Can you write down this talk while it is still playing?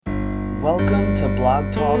Welcome to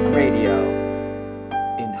Blog Talk Radio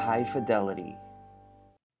in high fidelity.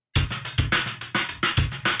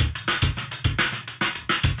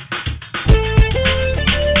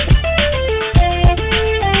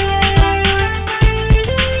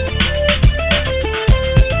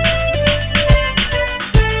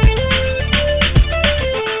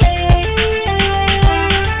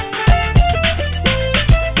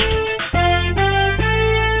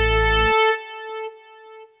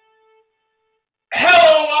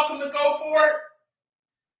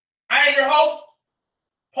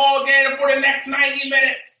 For the next 90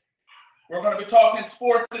 minutes, we're going to be talking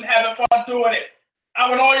sports and having fun doing it. I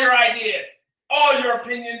want all your ideas, all your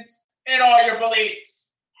opinions, and all your beliefs.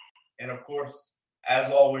 And of course,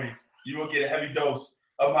 as always, you will get a heavy dose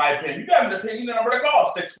of my opinion. You got an opinion, the number to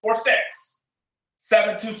call,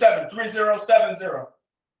 646-727-3070.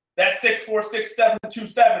 That's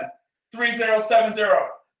 646-727-3070.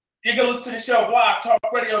 You can listen to the show,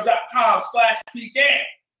 blogtalkradio.com/pgan.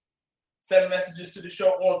 Send messages to the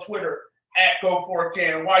show on Twitter at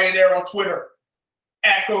GoForItCan. And while you're there on Twitter,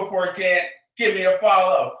 at GoForItCan, give me a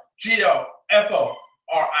follow. GoForitGant.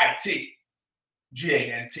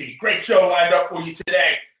 Great show lined up for you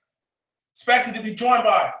today. Expected to be joined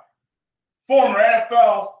by former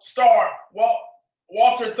NFL star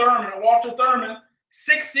Walter Thurmond. Walter Thurmond,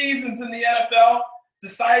 6 seasons in the NFL,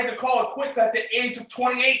 decided to call it quits at the age of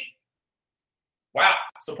 28. Wow,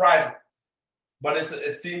 surprising. But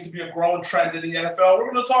it seems to be a growing trend in the NFL.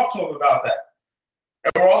 We're going to talk to him about that.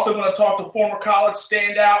 And we're also going to talk to former college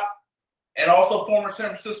standout and also former San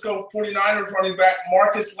Francisco 49ers running back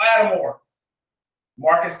Marcus Lattimore.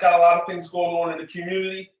 Marcus got a lot of things going on in the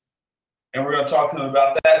community, and we're going to talk to him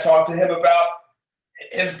about that, talk to him about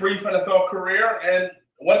his brief NFL career and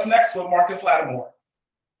what's next with Marcus Lattimore.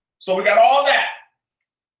 So we got all that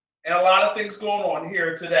and a lot of things going on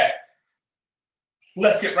here today.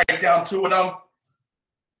 Let's get right down to it.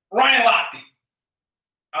 Ryan Lochte.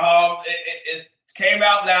 It came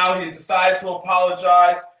out now. He decided to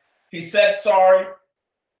apologize. He said sorry.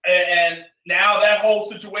 And now that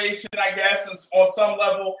whole situation, I guess, on some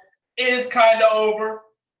level, is kind of over.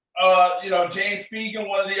 James Fegan,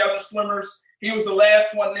 one of the other swimmers, he was the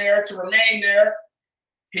last one there to remain there.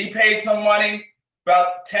 He paid some money,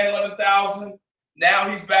 about $10,000, $11,000. Now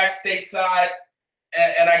he's back stateside.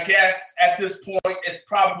 And I guess at this point, it's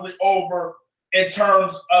probably over in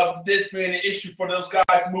terms of this being an issue for those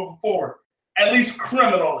guys moving forward, at least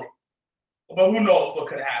criminally. But who knows what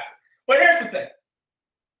could happen. But here's the thing.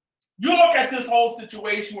 You look at this whole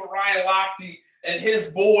situation with Ryan Lochte and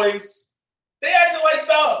his boys, they acted like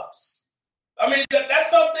thugs. I mean, that's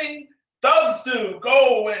something thugs do.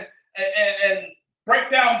 Go and break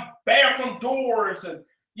down bathroom doors and,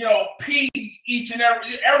 pee each and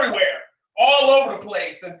everywhere, all over the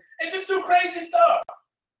place, and just do crazy stuff.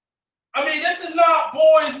 I mean, this is not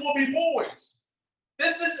boys will be boys.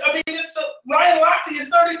 Ryan Lochte is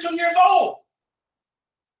 32 years old.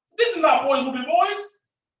 This is not boys will be boys.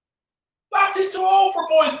 Lochte's too old for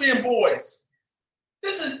boys being boys.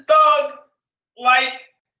 This is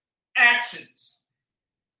thug-like actions.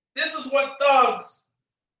 This is what thugs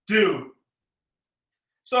do.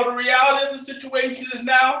 So the reality of the situation is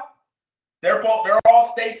now they're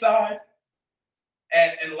all stateside.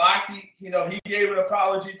 And Lochte, he gave an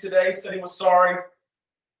apology today, said he was sorry.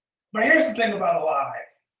 But here's the thing about a lie.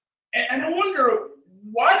 And I wonder,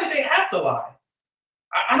 why did they have to lie?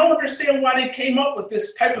 I don't understand why they came up with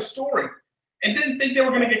this type of story and didn't think they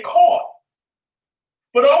were going to get caught.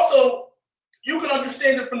 But also, you can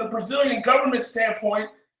understand it from the Brazilian government standpoint,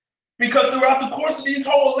 because throughout the course of these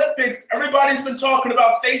whole Olympics, everybody's been talking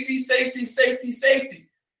about safety.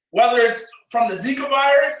 Whether it's from the Zika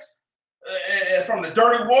virus, from the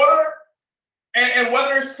dirty water, and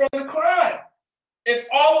whether it's from the crime. It's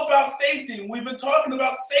all about safety, and we've been talking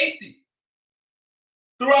about safety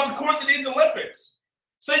throughout the course of these Olympics.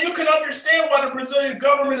 So you can understand why the Brazilian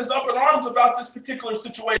government is up in arms about this particular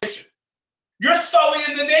situation. You're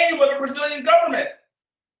sullying the name of the Brazilian government.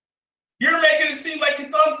 You're making it seem like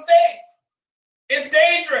it's unsafe. It's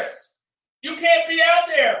dangerous. You can't be out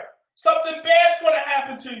there. Something bad's going to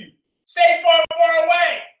happen to you. Stay far, far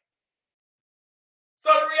away.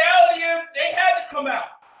 So the reality is they had to come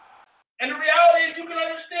out. And the reality is you can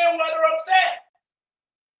understand why they're upset.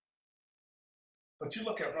 But you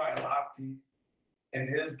look at Ryan Lochte and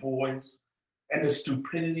his boys and the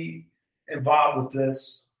stupidity involved with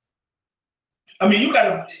this. I mean,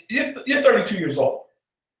 you're 32 years old.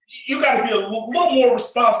 You got to be a little more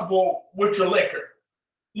responsible with your liquor.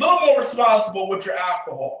 A little more responsible with your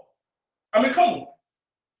alcohol. I mean, come on.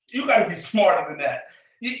 You got to be smarter than that.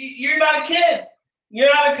 You're not a kid.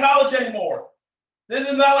 You're not in college anymore. This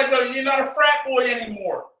is not you're not a frat boy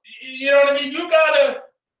anymore. You know what I mean? You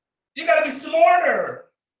gotta be smarter.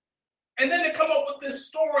 And then they come up with this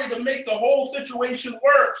story to make the whole situation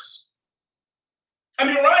worse. I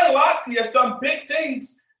mean, Ryan Lochte has done big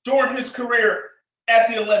things during his career at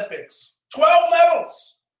the Olympics. 12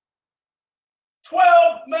 medals.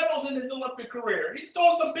 12 medals in his Olympic career. He's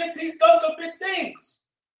done some big things.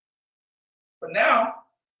 But now,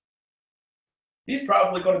 he's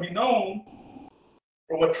probably going to be known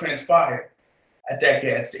for what transpired at that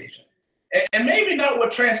gas station. And maybe not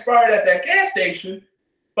what transpired at that gas station,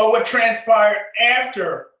 but what transpired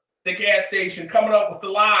after the gas station, coming up with the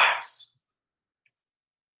lies.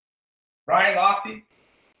 Ryan Lochte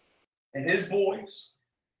and his boys,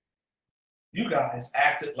 you guys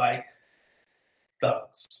acted like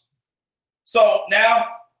thugs. So now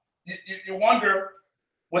you wonder,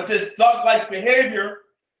 with this thug-like behavior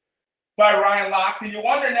by Ryan Lochte, you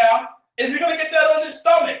wonder now, is he going to get that on his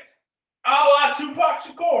stomach? A la Tupac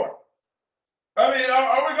Shakur. I mean,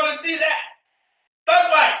 are we going to see that?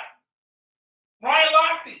 Thug-like. Ryan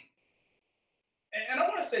Lochte. And I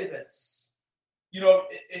want to say this. You know,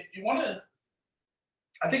 if you want to,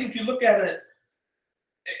 I think if you look at it,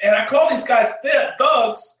 and I call these guys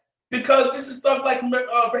thugs because this is thug-like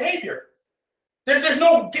behavior. There's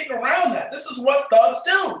no getting around that. This is what thugs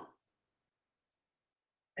do.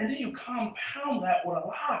 And then you compound that with a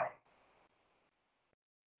lie.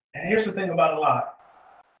 And here's the thing about a lie.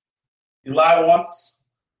 You lie once,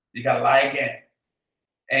 you got to lie again.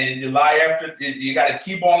 And you lie after, you got to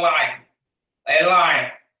keep on lying. And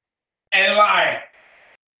lying. And lying.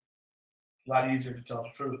 It's a lot easier to tell the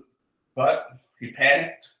truth. But he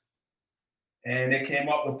panicked. And they came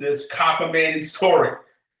up with this cockamamie story.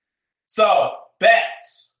 So,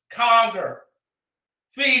 Betts, Conger,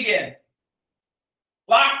 Fegan,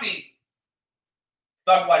 Lochte,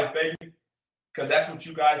 thug life, baby. Because that's what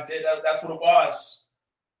you guys did. That's what it was.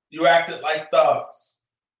 You acted like thugs.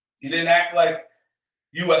 You didn't act like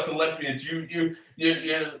U.S. Olympians. You're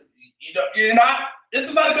not. This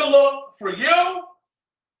is not a good look for you.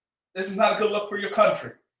 This is not a good look for your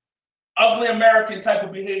country. Ugly American type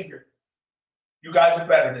of behavior. You guys are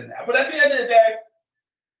better than that. But at the end of the day,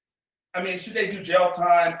 I mean, should they do jail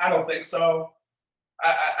time? I don't think so.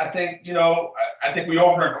 I think, I think we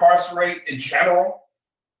over-incarcerate in general.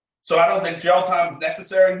 So I don't think jail time is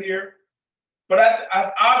necessary here. But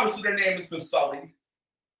obviously their name has been sullied,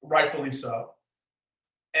 rightfully so.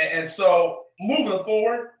 And so moving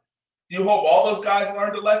forward, you hope all those guys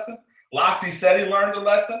learned a lesson. Lochte said he learned a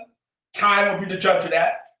lesson. Time will be the judge of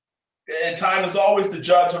that. And time is always the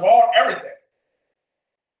judge of everything.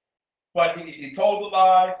 But he told the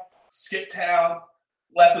lie, skipped town,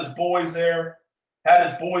 left his boys there, had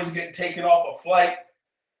his boys getting taken off a flight.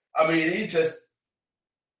 I mean,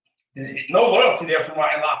 no loyalty there from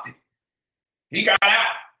Ryan Lochte. He got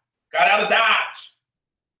out of Dodge.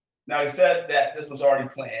 Now, he said that this was already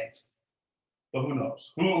planned, but who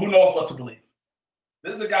knows? Who knows what to believe?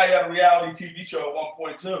 This is a guy who had a reality TV show at one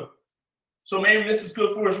point, too. So maybe this is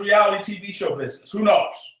good for his reality TV show business. Who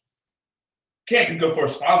knows? Can't be good for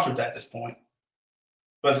his sponsors at this point,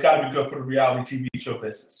 but it's got to be good for the reality TV show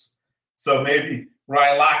business. So maybe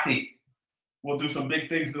Ryan Lochte will do some big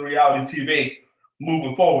things in reality TV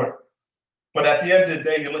moving forward. But at the end of the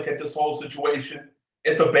day, you look at this whole situation,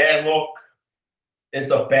 it's a bad look.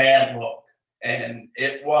 It's a bad look. And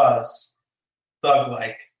it was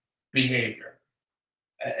thug-like behavior.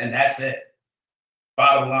 And that's it.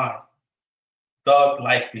 Bottom line,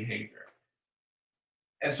 thug-like behavior.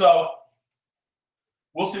 And so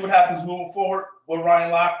we'll see what happens moving forward with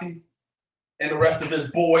Ryan Lochte and the rest of his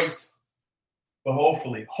boys. But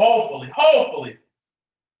hopefully,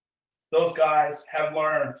 those guys have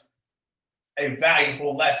learned a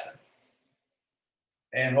valuable lesson.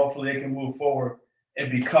 And hopefully they can move forward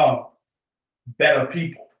and become better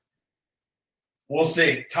people. We'll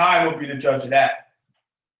see. Time will be the judge of that.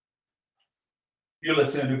 You're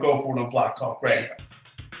listening to Go For It on Block Talk Radio.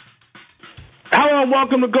 Hello and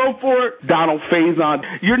welcome to Go For It. Donald Faison.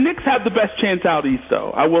 Your Knicks have the best chance out east,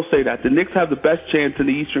 though. I will say that. The Knicks have the best chance in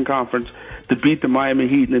the Eastern Conference to beat the Miami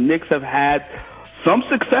Heat. And the Knicks have had some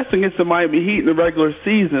success against the Miami Heat in the regular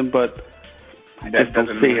season, but that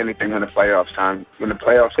doesn't mean anything when the playoffs time. When the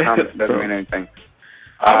playoffs come, it doesn't mean anything.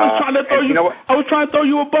 I was trying to throw you. I was trying to throw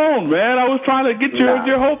you a bone, man. I was trying to get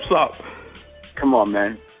your hopes up. Come on,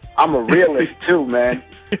 man. I'm a realist too, man.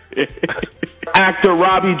 Actor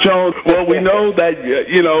Robbie Jones. Well, we know that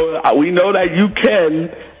you can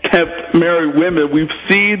marry women. We've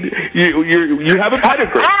seen you have a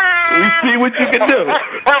pedigree. We see what you can do.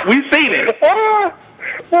 We've seen it.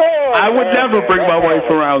 I would never bring my wife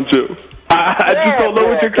around you. I just don't know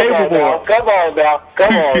what you're capable of. Come on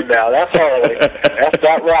now. That's early. That's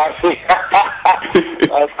not right.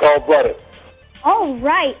 That's called butter. All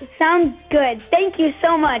right. Sounds good. Thank you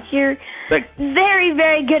so much. You're very,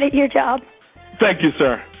 very good at your job. Thank you,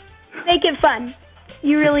 sir. Make it fun.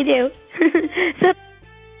 You really do.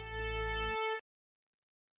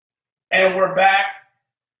 And we're back.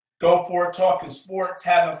 Go for it, talking sports,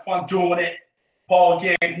 having fun doing it. Paul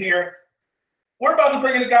again here. We're about to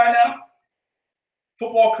bring in a guy now.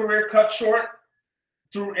 Football career cut short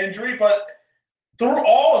through injury, but through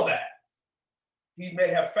all of that, he may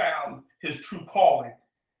have found his true calling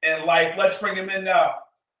in life. Let's bring him in now.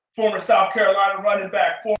 Former South Carolina running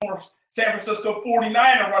back, former San Francisco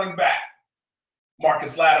 49er running back,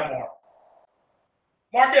 Marcus Lattimore.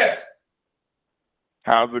 Marcus.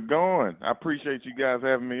 How's it going? I appreciate you guys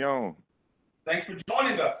having me on. Thanks for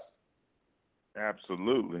joining us.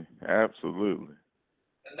 Absolutely.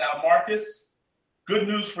 And now, Marcus, good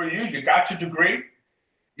news for you. You got your degree.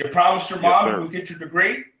 You promised your mom you would get your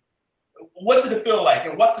degree. What did it feel like?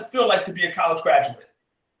 And what's it feel like to be a college graduate?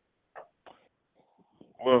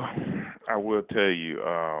 Well, I will tell you,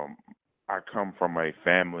 I come from a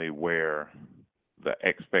family where the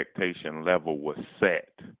expectation level was set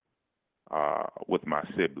with my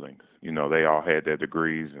siblings. You know, they all had their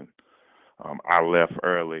degrees, and I left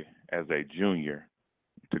early as a junior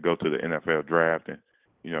to go to the NFL draft and,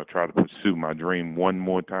 you know, try to pursue my dream one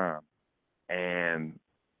more time. And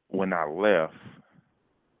when I left,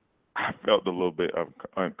 I felt a little bit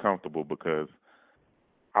uncomfortable because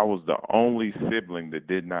I was the only sibling that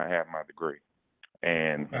did not have my degree.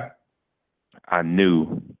 And I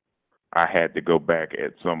knew I had to go back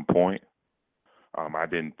at some point. I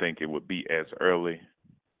didn't think it would be as early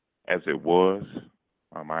as it was.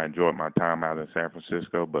 I enjoyed my time out in San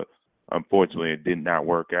Francisco, but unfortunately it did not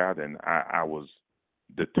work out, and I was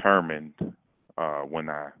determined when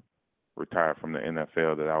I retired from the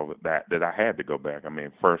NFL that I had to go back. I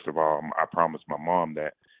mean, first of all, I promised my mom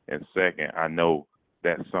that, and second, I know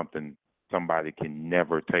that's something somebody can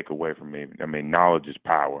never take away from me. I mean, knowledge is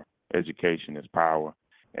power, education is power,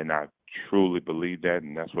 and I truly believe that,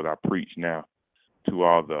 and that's what I preach now to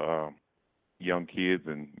all the young kids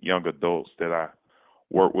and young adults that I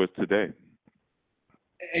work with today.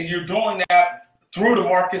 And you're doing that through the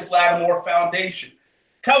Marcus Lattimore Foundation.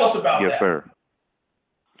 Tell us about that. Yes, sir.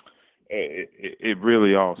 It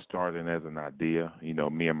really all started as an idea. You know,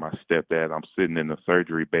 me and my stepdad, I'm sitting in the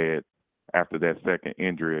surgery bed after that second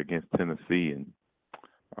injury against Tennessee, and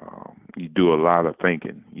you do a lot of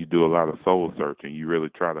thinking. You do a lot of soul searching. You really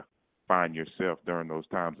try to find yourself during those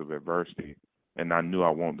times of adversity. And I knew I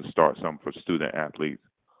wanted to start something for student athletes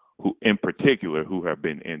who, in particular, who have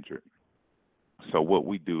been injured. So what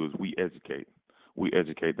we do is we educate. We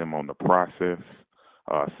educate them on the process.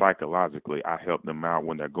 Psychologically, I help them out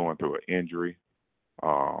when they're going through an injury.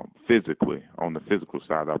 Physically, on the physical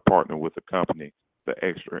side, I partner with a company, The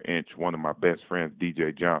Extra Inch. One of my best friends,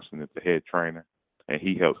 DJ Johnson, is the head trainer, and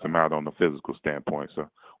he helps them out on the physical standpoint. So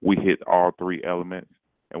we hit all three elements,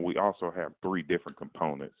 and we also have three different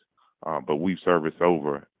components. But we service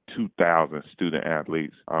over 2,000 student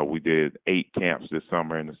athletes. We did 8 camps this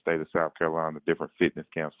summer in the state of South Carolina, different fitness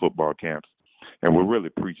camps, football camps. And we're really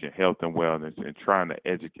preaching health and wellness and trying to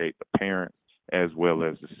educate the parents as well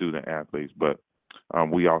as the student athletes. But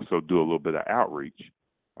we also do a little bit of outreach.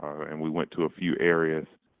 And we went to a few areas,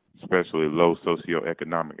 especially low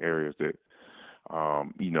socioeconomic areas that,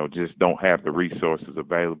 just don't have the resources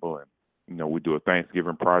available. And, we do a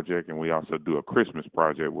Thanksgiving project, and we also do a Christmas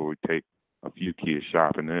project where we take a few kids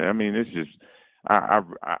shopping. And I mean, it's just,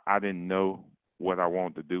 I didn't know what I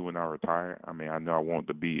wanted to do when I retired. I mean, I know I wanted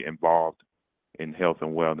to be involved in health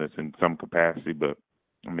and wellness in some capacity, but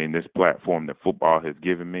I mean, this platform that football has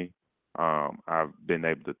given me, I've been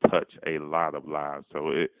able to touch a lot of lives. So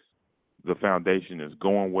the foundation is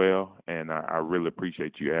going well, and I really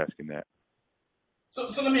appreciate you asking that. So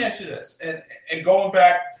let me ask you this, and going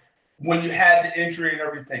back when you had the injury and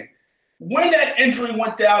everything, when that injury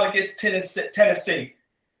went down against Tennessee,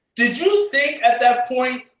 did you think at that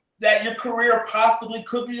point that your career possibly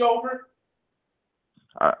could be over?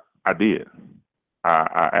 I did.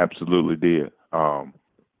 I absolutely did.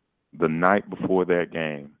 The night before that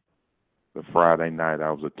game, the Friday night,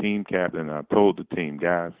 I was a team captain, and I told the team,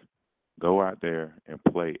 guys, go out there and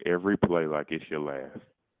play every play like it's your last,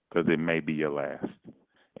 because it may be your last.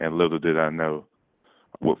 And little did I know,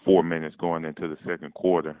 with 4 minutes going into the second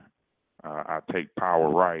quarter, I take power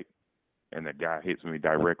right, and the guy hits me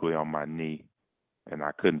directly on my knee, and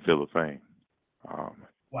I couldn't feel a thing.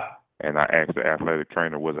 Wow. And I asked the athletic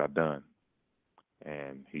trainer, was I done?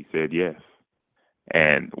 And he said yes.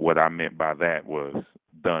 And what I meant by that was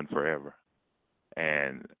done forever.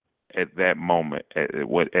 And at that moment,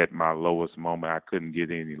 at my lowest moment, I couldn't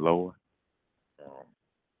get any lower.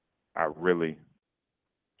 I really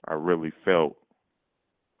felt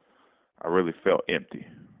empty.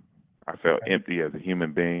 I felt empty as a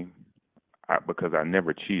human being because I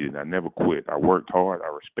never cheated. I never quit. I worked hard. I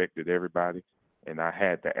respected everybody. And I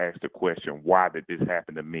had to ask the question, why did this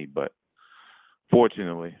happen to me? But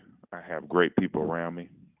fortunately, I have great people around me.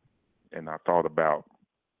 And I thought about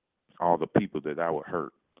all the people that I would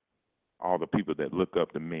hurt, all the people that look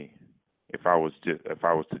up to me if I was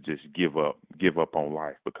to just give up on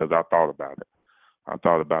life, because I thought about it. I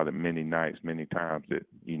thought about it many nights, many times that,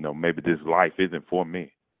 maybe this life isn't for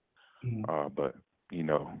me. But,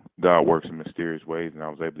 God works in mysterious ways, and I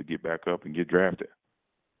was able to get back up and get drafted.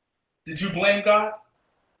 Did you blame God?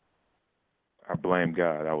 I blamed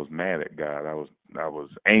God. I was mad at God. I was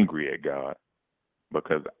angry at God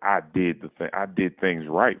because I did things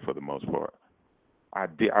right for the most part. I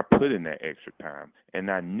put in that extra time, and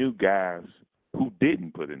I knew guys who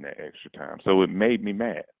didn't put in that extra time. So it made me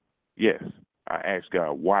mad. Yes, I asked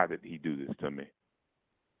God, why did he do this to me?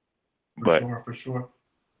 For sure.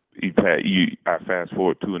 I fast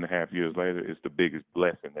forward 2.5 years later, it's the biggest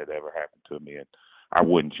blessing that ever happened to me, and I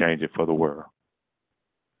wouldn't change it for the world.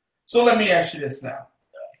 So let me ask you this now.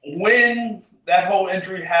 When that whole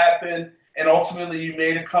injury happened and ultimately you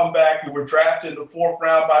made a comeback, you were drafted in the 4th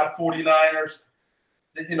round by the 49ers,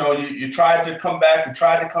 you tried to come back,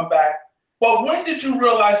 But when did you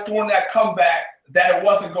realize during that comeback that it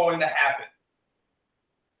wasn't going to happen?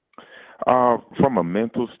 From a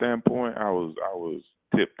mental standpoint, I was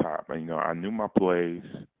tip top. I knew my plays.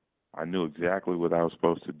 I knew exactly what I was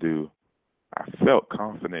supposed to do. I felt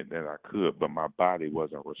confident that I could, but my body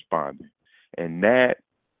wasn't responding. And that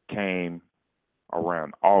came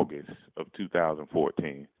around August of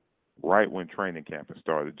 2014, right when training camp had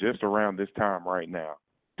started, just around this time right now,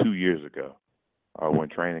 2 years ago, when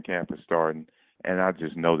training camp had started. And I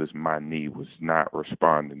just noticed my knee was not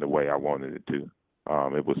responding the way I wanted it to.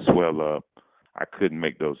 It would swell up. I couldn't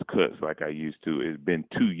make those cuts like I used to. It's been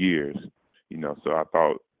 2 years, so I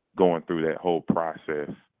thought going through that whole process,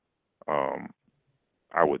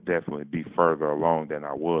 I would definitely be further along than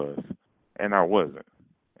I was, and I wasn't.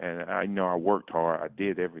 And I worked hard. I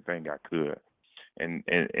did everything I could, and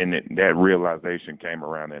that realization came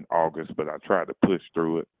around in August. But I tried to push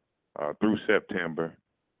through it, through September,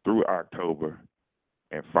 through October,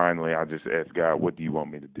 and finally I just asked God, "What do you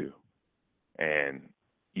want me to do?" And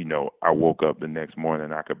I woke up the next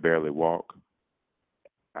morning. I could barely walk.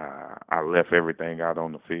 I left everything out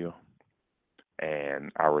on the field.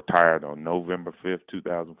 And I retired on November 5th,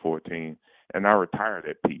 2014, and I retired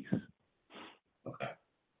at peace. Okay.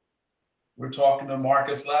 We're talking to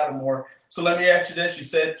Marcus Lattimore. So let me ask you this. You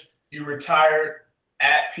said you retired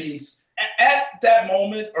at peace. At that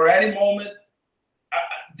moment or any moment,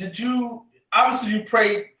 obviously you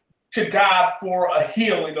prayed to God for a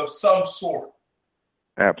healing of some sort.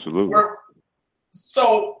 Absolutely.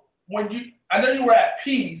 So I know you were at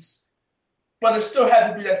peace, but there still had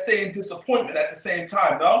to be that same disappointment at the same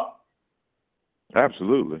time, no?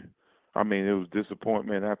 Absolutely. It was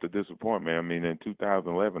disappointment after disappointment. In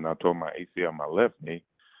 2011, I tore my ACL on my left knee.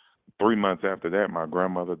 3 months after that, my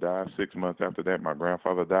grandmother died. 6 months after that, my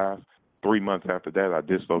grandfather dies. 3 months after that, I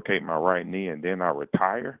dislocate my right knee, and then I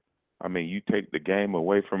retire. You take the game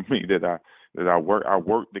away from me that I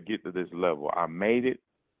worked to get to this level. I made it,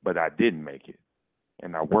 but I didn't make it.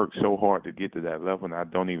 And I worked so hard to get to that level, and I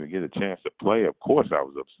don't even get a chance to play. Of course I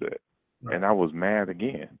was upset. Right. And I was mad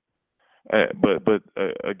again. But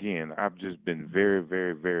again, I've just been very,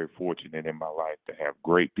 very, very fortunate in my life to have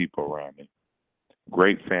great people around me.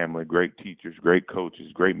 Great family, great teachers, great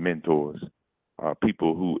coaches, great mentors,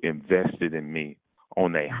 people who invested in me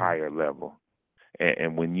on a higher level.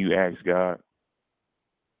 And when you ask God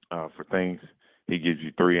for things, he gives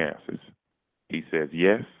you 3 answers. He says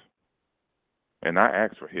yes. And I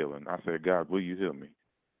asked for healing. I said, God, will you heal me?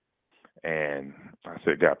 And I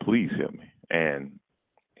said, God, please heal me. And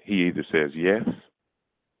he either says yes,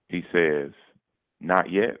 he says not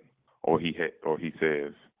yet, or he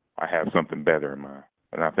says I have something better in mind.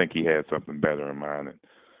 And I think he had something better in mind. And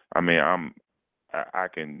I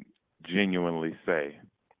can genuinely say,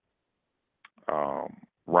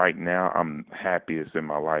 right now I'm happiest in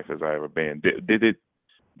my life as I ever been.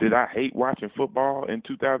 Did I hate watching football in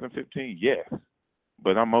 2015? Yes.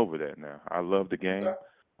 But I'm over that now. I love the game.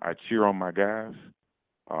 I cheer on my guys,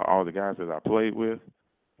 all the guys that I played with,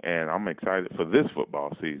 and I'm excited for this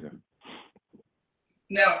football season.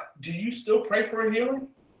 Now, do you still pray for a healing?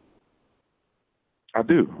 I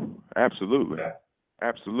do. Absolutely. Okay.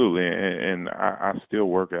 Absolutely. And I still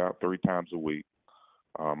work out 3 times a week.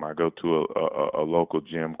 I go to a local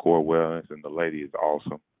gym, Core Wellness, and the lady is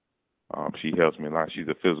awesome. She helps me a lot. She's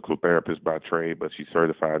a physical therapist by trade, but she's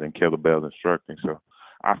certified in kettlebell instructing. So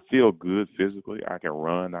I feel good physically. I can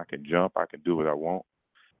run, I can jump, I can do what I want.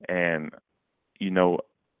 And,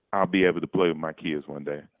 I'll be able to play with my kids one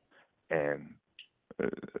day. And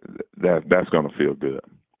that's going to feel good.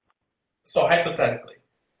 So hypothetically,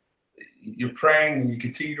 you're praying and you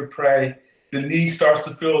continue to pray. The knee starts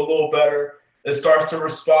to feel a little better. It starts to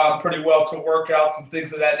respond pretty well to workouts and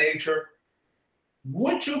things of that nature.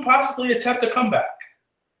 Would you possibly attempt a comeback?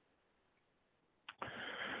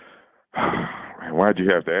 Why'd you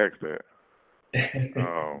have to ask that?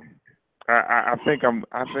 I think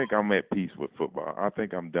I'm at peace with football. I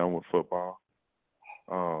think I'm done with football.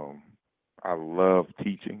 I love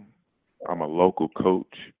teaching. I'm a local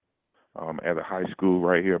coach at a high school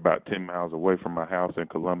right here about 10 miles away from my house in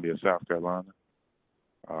Columbia, South Carolina.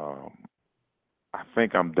 I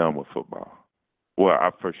think I'm done with football. Well,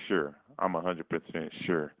 for sure. I'm 100%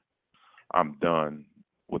 sure I'm done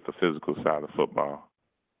with the physical side of football.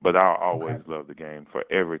 But I'll always love the game for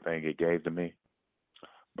everything it gave to me.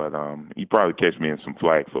 But you probably catch me in some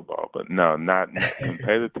flag football. But no, not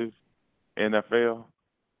competitive NFL.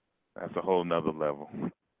 That's a whole nother level.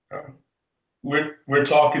 We're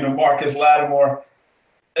talking to Marcus Lattimore.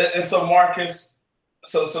 And so, Marcus,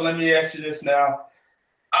 so let me ask you this now.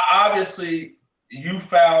 Obviously, you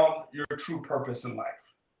found your true purpose in life.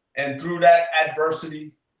 And through that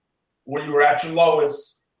adversity, when you were at your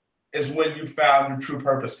lowest, is when you found your true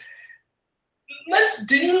purpose.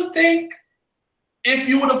 Do you think if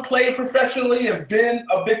you would have played professionally and been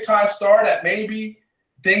a big-time star that maybe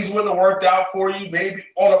things wouldn't have worked out for you, maybe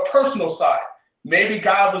on a personal side, maybe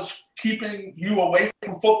God was keeping you away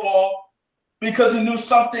from football because he knew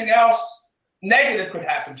something else negative could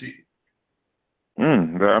happen to you?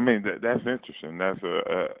 I mean, that's interesting. That's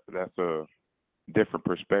a different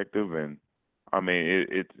perspective, and I mean,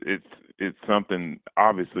 it's something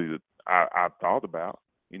obviously that I've thought about.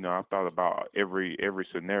 I've thought about every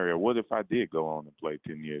scenario. What if I did go on and play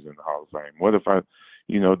 10 years in the Hall of Fame? What if I,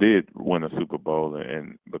 did win a Super Bowl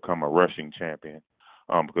and become a rushing champion?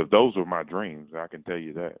 Because those were my dreams. I can tell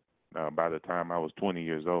you that. By the time I was 20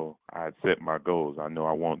 years old, I had set my goals. I know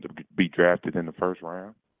I wanted to be drafted in the first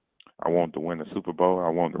round. I wanted to win a Super Bowl. I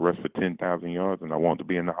wanted to rush for 10,000 yards, and I wanted to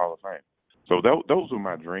be in the Hall of Fame. So those were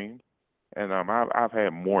my dreams. And I've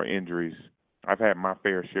had more injuries. I've had my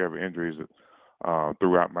fair share of injuries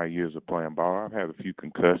throughout my years of playing ball. I've had a few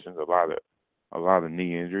concussions, a lot of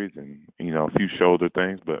knee injuries, and a few shoulder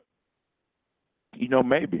things. But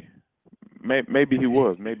maybe he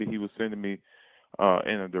was. Maybe he was sending me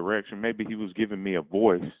in a direction. Maybe he was giving me a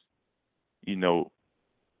voice.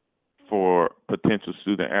 For potential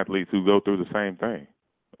student athletes who go through the same thing,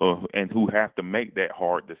 and who have to make that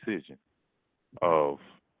hard decision of,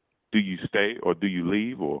 do you stay or do you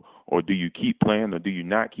leave, or do you keep playing or do you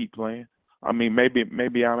not keep playing? I mean, maybe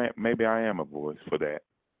I am a voice for that,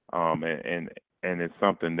 and it's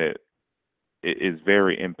something that is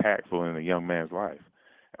very impactful in a young man's life,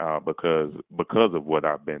 because of what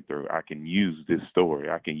I've been through. I can use this story.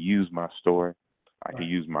 I can use my story. I can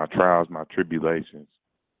use my trials, my tribulations,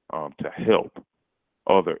 to help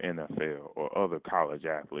other NFL or other college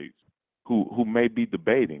athletes who may be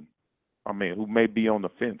debating. I mean, who may be on the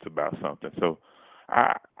fence about something. So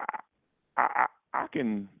I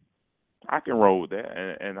can roll with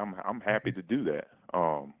that, and I'm happy to do that.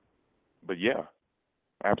 But yeah,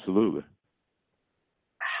 absolutely.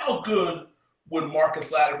 How good would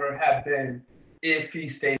Marcus Lattimore have been if he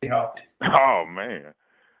stayed healthy? Oh man,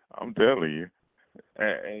 I'm telling you,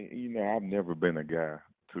 and I've never been a guy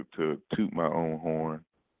to toot my own horn.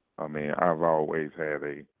 I mean, I've always had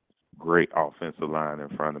a great offensive line in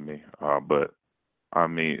front of me. But, I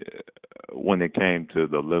mean, when it came to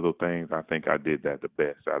the little things, I think I did that the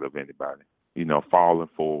best out of anybody. Falling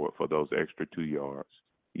forward for those extra 2 yards,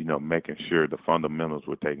 making sure the fundamentals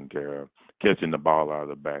were taken care of, catching the ball out of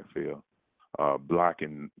the backfield,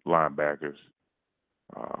 blocking linebackers,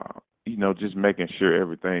 just making sure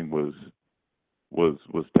everything was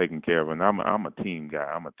taken care of. And I'm a team guy.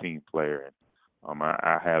 I'm a team player. And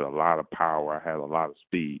I had a lot of power. I had a lot of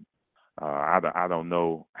speed. I don't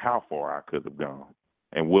know how far I could have gone,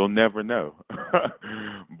 and we'll never know.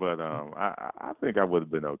 But I think I would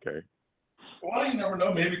have been okay. Well, you never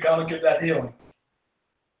know. Maybe God will give that healing.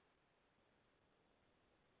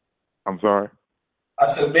 I'm sorry?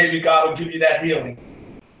 I said maybe God will give you that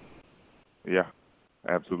healing. Yeah,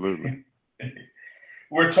 absolutely.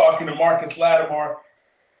 We're talking to Marcus Lattimore.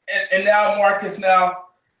 and now Marcus, now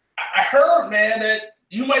I heard, man, that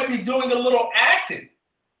you might be doing a little acting.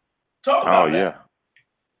 Talk about that.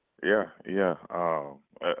 Yeah.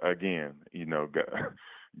 Again,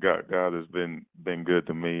 God has been good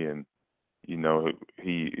to me, and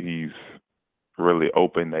he's really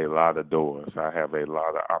opened a lot of doors. I have a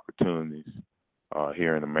lot of opportunities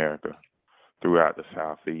here in America, throughout the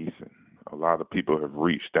Southeast, and a lot of people have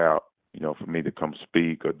reached out, for me to come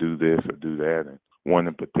speak or do this or do that. And one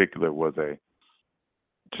in particular was a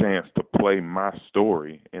chance to play my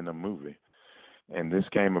story in a movie. And this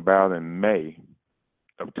came about in May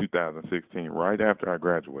of 2016, right after I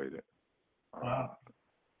graduated. Wow.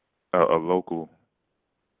 A local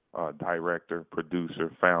director,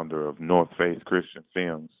 producer, founder of North Face Christian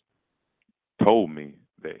Films told me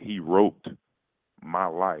that he wrote my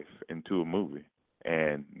life into a movie,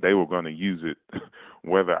 and they were going to use it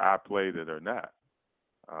whether I played it or not.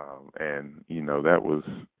 And that was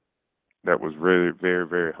really very,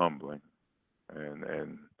 very humbling,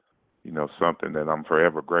 and something that I'm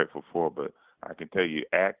forever grateful for. But I can tell you,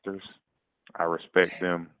 actors, I respect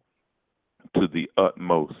them to the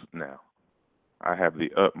utmost now. I have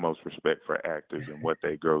the utmost respect for actors and what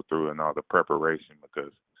they go through and all the preparation,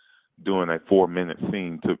 because doing a 4-minute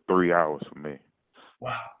scene took 3 hours for me.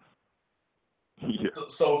 Wow. Yeah.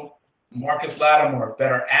 So Marcus Lattimore,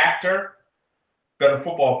 better actor, better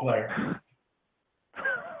football player?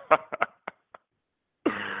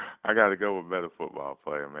 I got to go with better football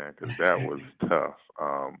player, man, because that was tough.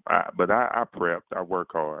 But I prepped. I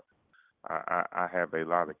work hard. I have a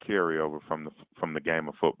lot of carryover from the game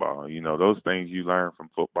of football. Those things you learn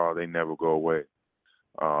from football, they never go away.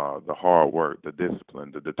 The hard work, the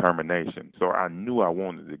discipline, the determination. So I knew I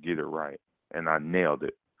wanted to get it right, and I nailed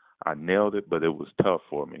it. But it was tough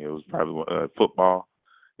for me. It was probably football.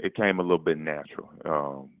 It came a little bit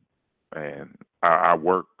natural, and I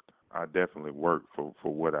worked. I definitely worked for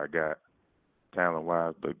what I got,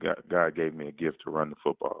 talent-wise. But God gave me a gift to run the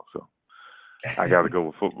football, so I got to go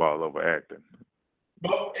with football over acting.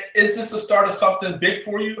 But is this the start of something big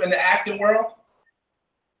for you in the acting world?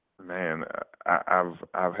 Man,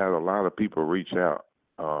 I've had a lot of people reach out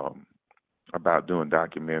about doing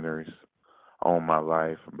documentaries on my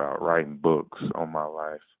life, about writing books on my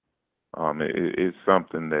life. It's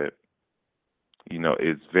something that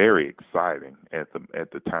it's very exciting at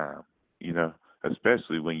the time.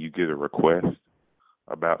 Especially when you get a request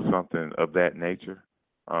about something of that nature.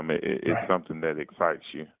 It's right. Something that excites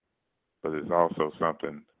you, but it's also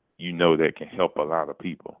something that can help a lot of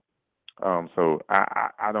people. So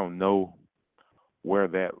I don't know where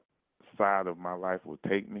that side of my life will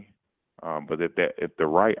take me, but if the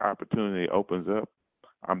right opportunity opens up,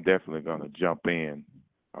 I'm definitely going to jump in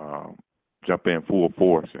full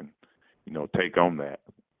force and take on that.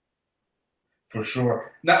 For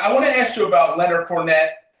sure. Now I want to ask you about Leonard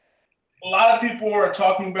Fournette. A lot of people are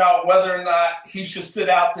talking about whether or not he should sit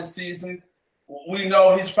out this season. We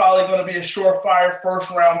know he's probably going to be a surefire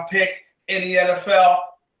first-round pick in the NFL.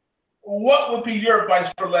 What would be your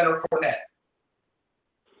advice for Leonard Fournette?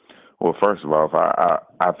 Well, first of all,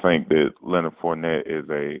 I think that Leonard Fournette is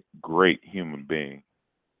a great human being,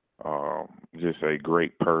 just a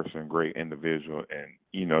great person, great individual, and,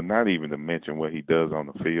 not even to mention what he does on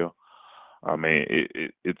the field. I mean,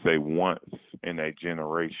 it's a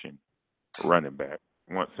once-in-a-generation running back,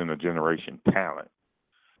 once-in-a-generation talent.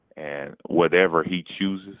 And whatever he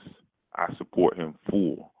chooses, I support him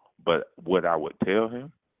full. But what I would tell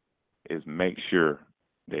him is make sure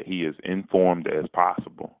that he is informed as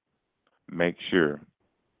possible. Make sure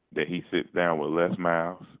that he sits down with Les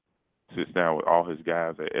Miles, sits down with all his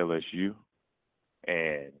guys at LSU,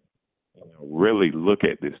 and really look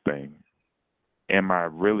at this thing. Am I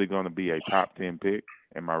really going to be a top 10 pick?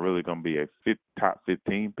 Am I really going to be a top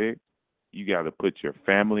 15 pick? You got to put your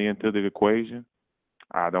family into the equation.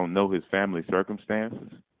 I don't know his family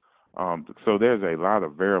circumstances. So there's a lot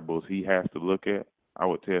of variables he has to look at. I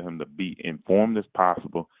would tell him to be informed as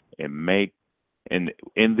possible and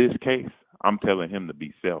in this case, I'm telling him to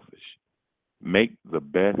be selfish. Make the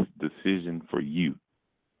best decision for you.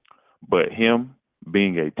 But him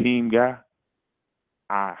being a team guy,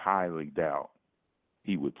 I highly doubt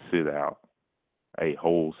he would sit out a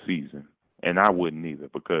whole season. And I wouldn't either,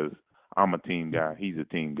 because I'm a team guy. He's a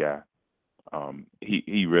team guy.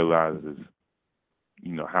 He realizes,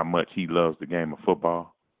 how much he loves the game of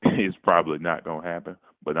football. It's probably not going to happen.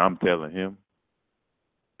 But I'm telling him,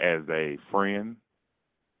 as a friend,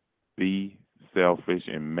 be selfish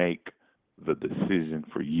and make the decision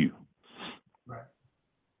for you. Right.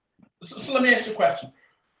 So let me ask you a question.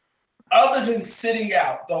 Other than sitting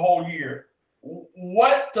out the whole year,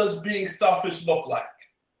 what does being selfish look like?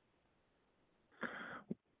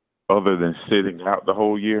 other than sitting out the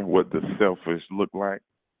whole year, what the selfish look like.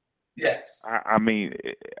 Yes.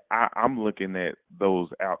 I'm looking at those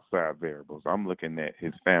outside variables. I'm looking at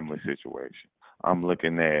his family situation. I'm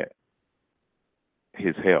looking at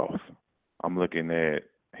his health. I'm looking at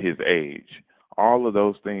his age. All of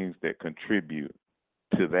those things that contribute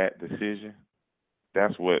to that decision,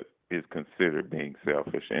 that's what is considered being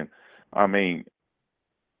selfish. And, I mean,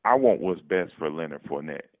 I want what's best for Leonard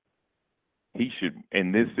Fournette. He should,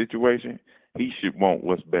 in this situation, he should want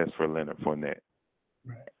what's best for Leonard Fournette.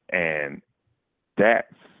 Right. And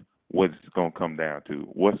that's what it's going to come down to.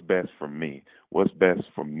 What's best for me? What's best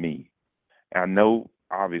for me? I know,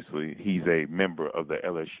 obviously, he's a member of the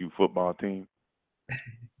LSU football team,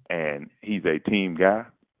 and he's a team guy,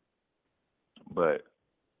 but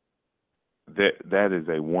that is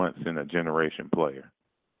a once-in-a-generation player.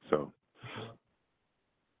 So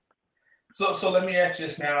let me ask you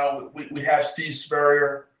this now. We have Steve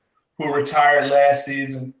Spurrier, who retired last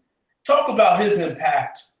season. Talk about his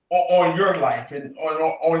impact on your life and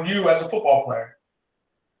on you as a football player.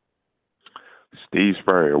 Steve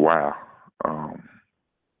Spurrier, wow.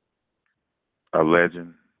 A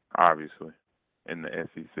legend, obviously, in the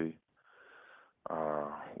SEC.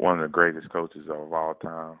 One of the greatest coaches of all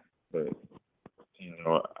time. But, you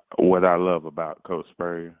know, what I love about Coach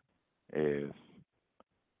Spurrier is,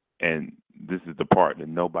 and this is the part that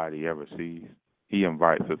nobody ever sees, he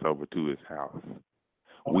invites us over to his house. Okay.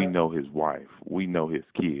 We know his wife. We know his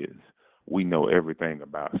kids. We know everything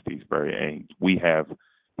about Steve Spurrier. And we have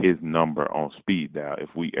his number on speed dial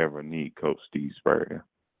if we ever need Coach Steve Spurrier.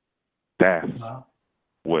 That's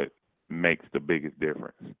what makes the biggest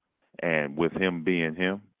difference. And with him being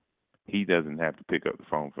him, he doesn't have to pick up the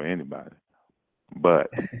phone for anybody.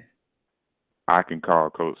 But I can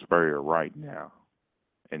call Coach Spurrier right now,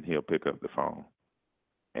 and he'll pick up the phone.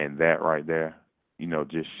 And that right there, you know,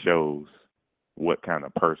 just shows what kind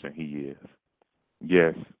of person he is.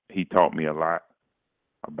 Yes, he taught me a lot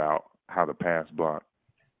about how to pass block,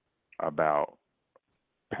 about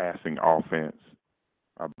passing offense,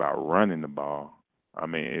 about running the ball. I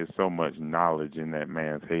mean, it's so much knowledge in that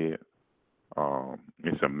man's head.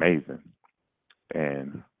 It's amazing.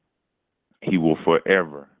 And he will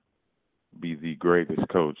forever be the greatest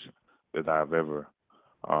coach that I've ever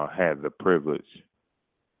had the privilege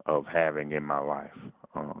of having in my life.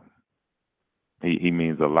 He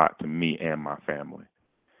means a lot to me and my family.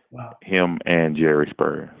 Wow. Him and Jerry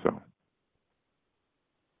Spurrier. So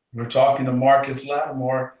we're talking to Marcus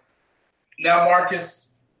Lattimore. Now, Marcus,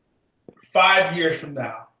 5 years from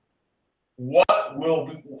now, what will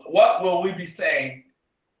we be saying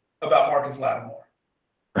about Marcus Lattimore?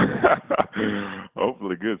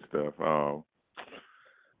 Hopefully good stuff. I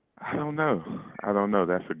don't know.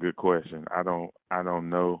 That's a good question. I don't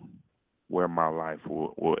know where my life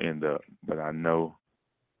will end up, but I know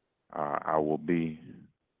I will be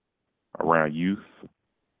around youth.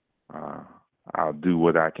 I'll do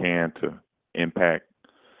what I can to impact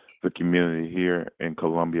the community here in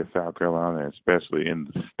Columbia, South Carolina, especially in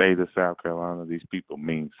the state of South Carolina. These people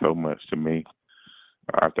mean so much to me.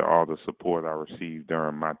 After all the support I received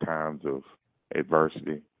during my times of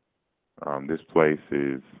adversity, this place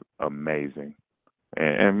is amazing.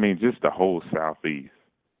 And I mean, just the whole Southeast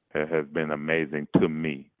has been amazing to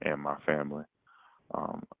me and my family.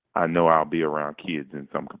 I know I'll be around kids in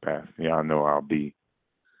some capacity. I know I'll be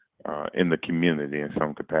in the community in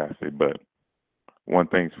some capacity. But one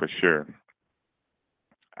thing's for sure,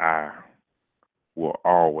 I will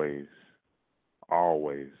always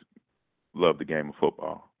love the game of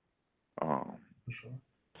football.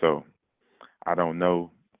 So I don't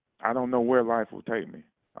know where life will take me.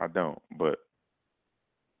 I don't, but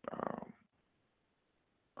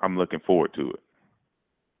I'm looking forward to it.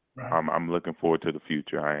 Right. I'm looking forward to the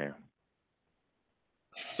future. I am.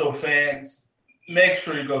 So fans, make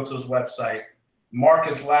sure you go to his website,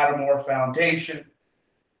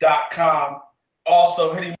 MarcusLattimoreFoundation.com.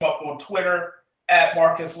 Also hit him up on Twitter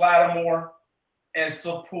 @MarcusLattimore and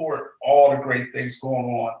support all the great things going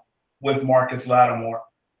on with Marcus Lattimore.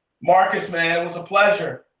 Marcus, man, it was a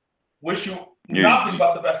pleasure. Wish you nothing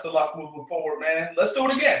but the best of luck moving forward, man. Let's do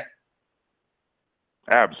it again.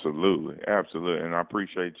 Absolutely. And I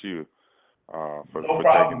appreciate you for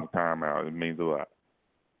taking the time out. It means a lot.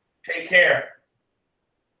 Take care.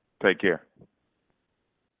 Take care.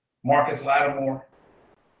 Marcus Lattimore,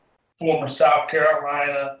 former South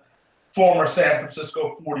Carolina, former San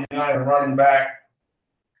Francisco 49er running back.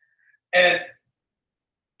 And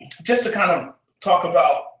just to kind of talk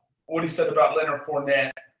about what he said about Leonard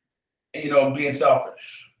Fournette, being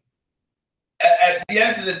selfish. At the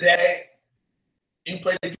end of the day, you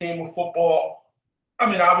play the game of football. I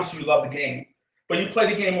mean, obviously you love the game, but you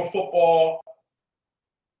play the game of football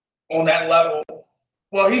on that level.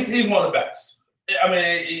 Well, he's one of the best. I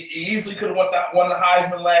mean, he easily could have won the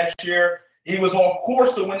Heisman last year. He was on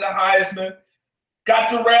course to win the Heisman. Got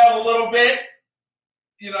derailed a little bit.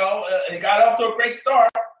 He got off to a great start.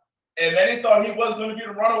 And many thought he was going to be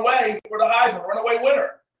the runaway for the Heisman, runaway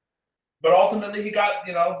winner. But ultimately he got,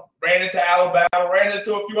 ran into Alabama, ran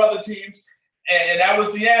into a few other teams. And that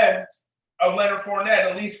was the end of Leonard Fournette,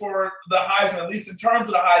 at least for the Heisman, at least in terms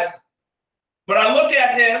of the Heisman. But I look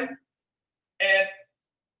at him, and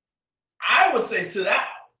I would say sit out.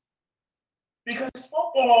 Because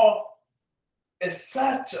football is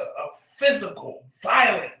such a physical,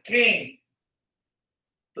 violent game.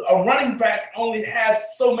 A running back only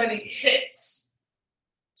has so many hits.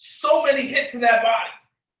 So many hits in that body.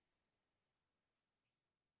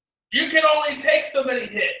 You can only take so many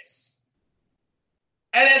hits.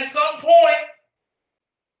 And at some point,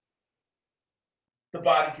 the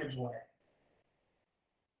body gives way.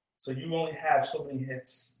 So you only have so many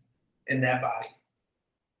hits in that body.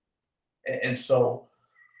 And so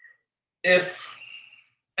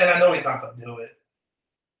and I know he's not going to do it,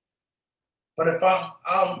 but if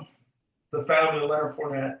I'm the family of Leonard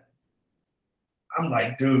Fournette, I'm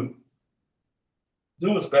like, dude,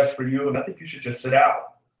 do what's best for you, and I think you should just sit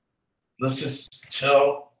out. Let's just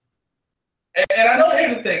chill. And I know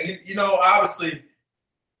here's the thing, obviously,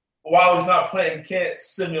 while he's not playing, you can't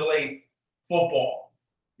simulate football.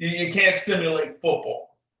 You can't simulate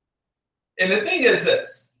football. And the thing is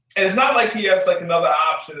this, and it's not like he has like another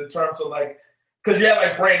option in terms of like, because you have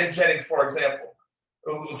like Brandon Jennings, for example,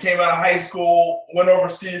 who came out of high school, went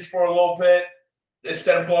overseas for a little bit,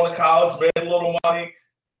 instead of going to college, made a little money,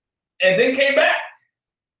 and then came back,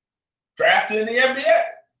 drafted in the NBA.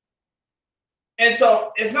 And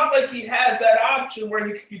so it's not like he has that option where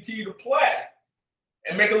he can continue to play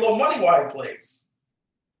and make a little money while he plays.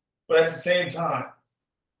 But at the same time,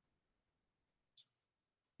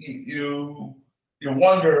 you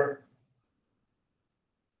wonder,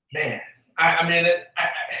 man,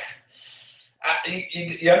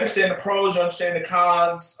 you understand the pros, you understand the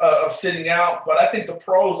cons of sitting out, but I think the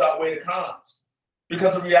pros outweigh the cons.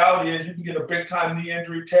 Because the reality is you can get a big-time knee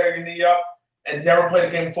injury, tear your knee up, and never play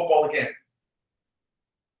the game of football again.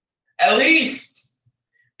 At least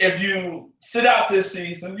if you sit out this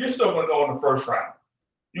season, you're still going to go in the first round.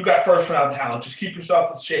 You got first-round talent. Just keep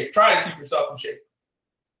yourself in shape. Try to keep yourself in shape.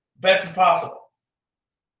 Best as possible.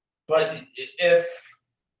 But if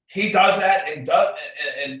he does that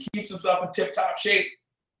and keeps himself in tip-top shape,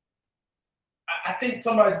 I think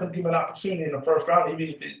somebody's going to give him an opportunity in the first round,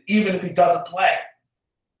 even if he doesn't play.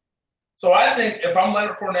 So I think if I'm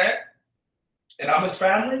Leonard Fournette and I'm his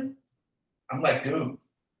family, I'm like, dude,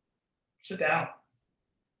 sit down.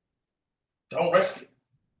 Don't risk it.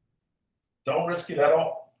 Don't risk it at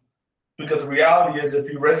all. Because the reality is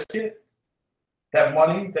if you risk it, that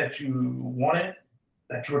money that you wanted,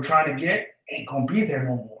 that you were trying to get, ain't going to be there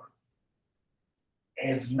no more.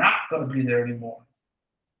 And it's not going to be there anymore.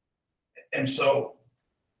 And so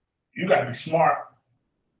you got to be smart.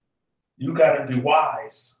 You got to be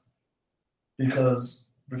wise. Because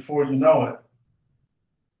before you know it,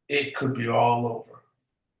 it could be all over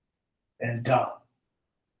and done.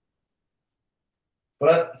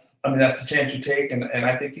 But, that's the chance you take, and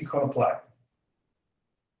I think he's going to play.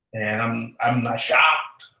 And I'm not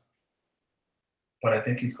shocked, but I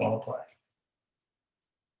think he's going to play.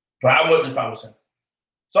 But I wouldn't if I was him.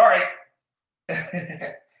 Sorry.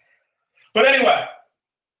 But anyway,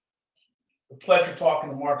 a pleasure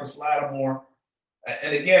talking to Marcus Lattimore.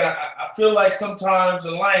 And again, I feel like sometimes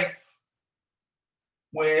in life,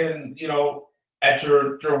 when, at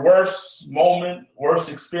your worst moment,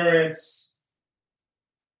 worst experience,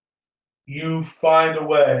 you find a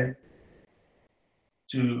way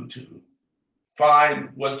to find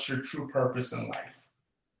what's your true purpose in life.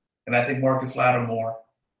 And I think Marcus Lattimore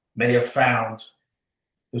may have found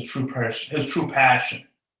his true passion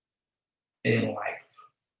in life.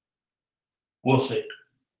 We'll see.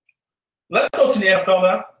 Let's go to the NFL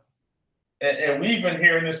now. And we've been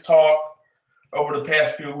hearing this talk over the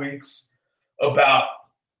past few weeks about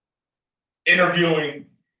interviewing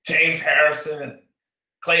James Harrison,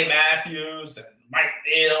 Clay Matthews, and Mike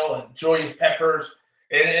Neal, and Julius Peppers,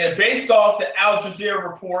 and based off the Al Jazeera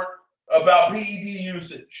report about PED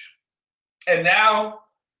usage. And now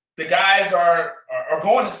the guys are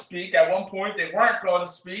going to speak. At one point, they weren't going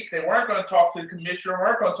to speak. They weren't going to talk to the commissioner,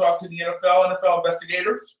 weren't going to talk to the NFL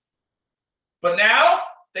investigators. But now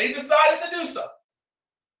they decided to do so.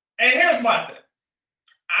 And here's my thing.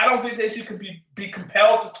 I don't think they should be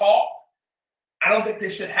compelled to talk. I don't think they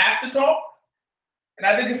should have to talk. And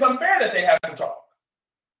I think it's unfair that they have to talk.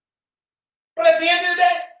 But at the end of the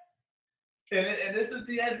day, and this is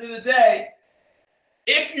the end of the day,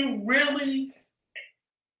 if you really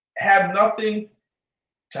have nothing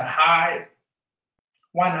to hide,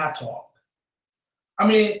 why not talk? I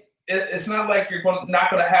mean, it's not like you're not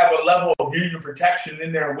going to have a level of union protection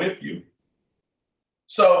in there with you.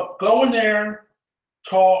 So go in there,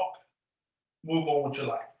 talk, move on with your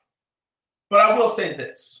life. But I will say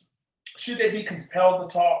this. Should they be compelled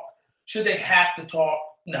to talk? Should they have to talk?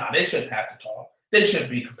 No, they shouldn't have to talk. They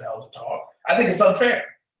shouldn't be compelled to talk. I think it's unfair.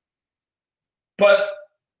 But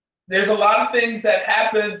there's a lot of things that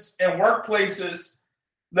happens in workplaces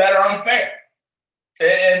that are unfair.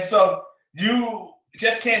 And so you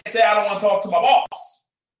just can't say, I don't want to talk to my boss.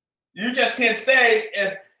 You just can't say,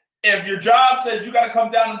 if your job says you got to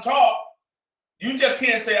come down and talk, you just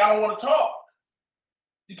can't say, I don't want to talk.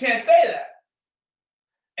 You can't say that.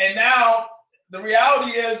 And now the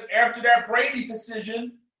reality is, after that Brady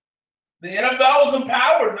decision, the NFL is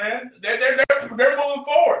empowered, man. They're moving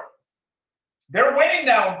forward. They're winning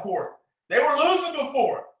now in court. They were losing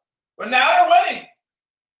before, but now they're winning.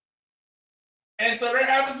 And so they're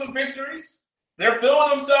having some victories. They're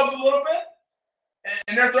feeling themselves a little bit,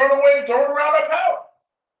 and they're throwing around their power.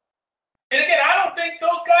 And again, I don't think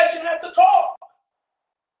those guys should have to talk.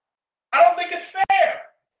 I don't think it's fair.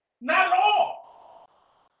 Not at all.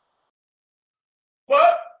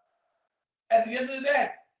 But at the end of the day,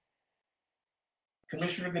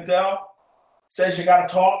 Commissioner Goodell says you got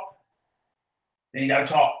to talk, then you got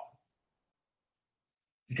to talk.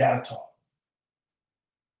 You got to talk.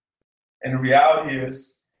 And the reality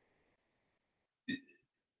is,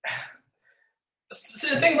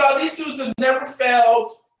 see, the thing about these dudes have never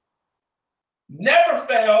failed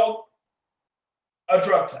a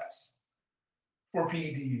drug test for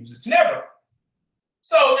PED usage. Never.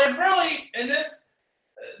 So there's really, in this,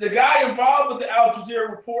 the guy involved with the Al Jazeera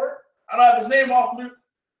report, I don't have his name off the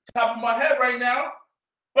top of my head right now,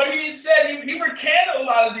 but he said he recanted a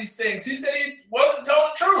lot of these things. He said he wasn't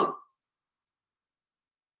telling the truth.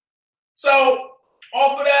 So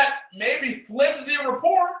off of that maybe flimsy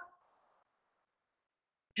report,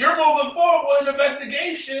 you're moving forward with an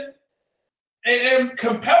investigation and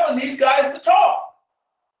compelling these guys to talk.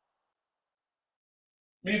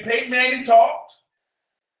 I mean, Peyton Manning talked,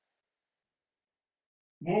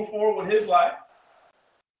 moved forward with his life.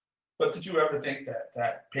 But did you ever think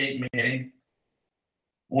that Peyton Manning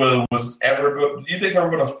was ever good? Do you think they were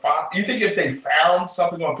going to find? You think if they found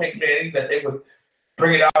something on Peyton Manning that they would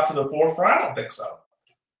bring it out to the forefront? I don't think so.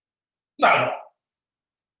 Not at all.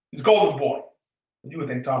 He's a golden boy. You would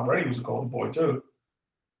think Tom Brady was a golden boy too.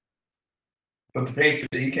 But the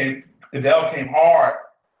Patriot, Goodell came hard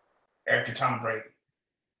after Tom Brady.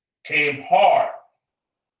 Came hard.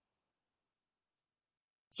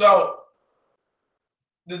 So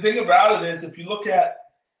the thing about it is, if you look at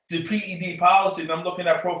the PED policy, and I'm looking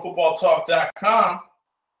at ProFootballTalk.com,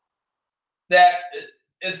 that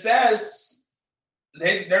it says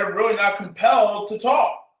they're really not compelled to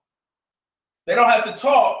talk. They don't have to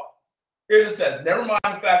talk. Here's it said, never mind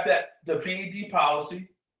the fact that the PED policy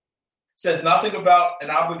says nothing about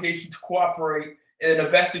an obligation to cooperate in an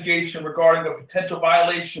investigation regarding a potential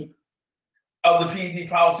violation of the PED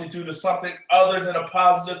policy due to something other than a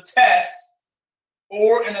positive test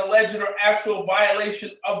or an alleged or actual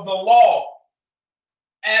violation of the law.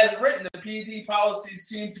 As written, the PED policy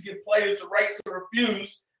seems to give players the right to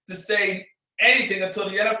refuse to say anything until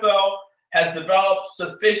the NFL has developed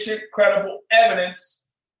sufficient credible evidence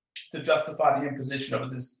to justify the imposition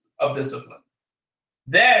of discipline.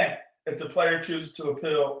 Then, if the player chooses to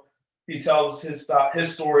appeal, he tells his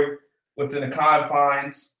story within the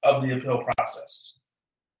confines of the appeal process.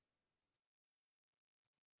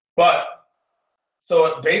 But,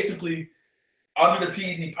 so basically, under the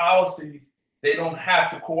PED policy, they don't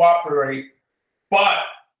have to cooperate, but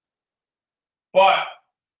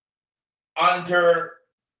under,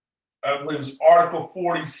 I believe it's Article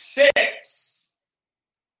 46,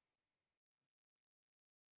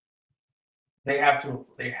 they have to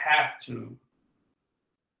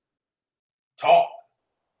talk.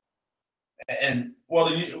 And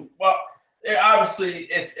obviously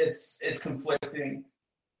it's conflicting.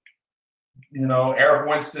 You know, Eric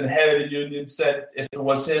Winston, head of the union, said if it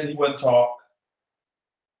was him, he wouldn't talk.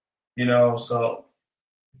 You know, so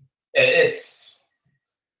it's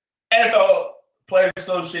NFL Players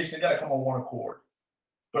Association, they got to come on one accord.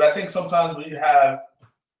 But I think sometimes when you have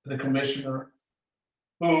the commissioner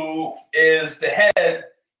who is the head,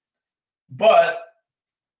 but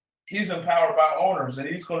he's empowered by owners, and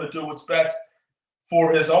he's going to do what's best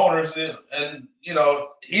for his owners. And you know,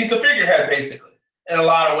 he's the figurehead, basically. in a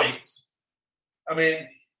lot of ways. I mean,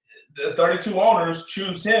 the 32 owners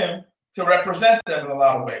choose him to represent them in a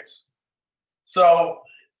lot of ways. So,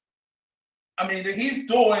 I mean, he's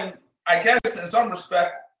doing, I guess, in some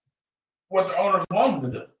respect, what the owners want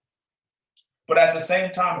him to do. But at the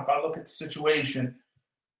same time, if I look at the situation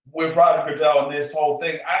with Roger Goodell and this whole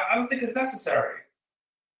thing, I don't think it's necessary.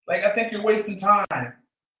 Like, I think you're wasting time.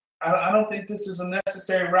 I don't think this is a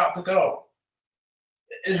necessary route to go.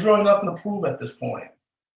 There's really nothing to prove at this point.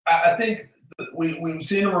 I think we've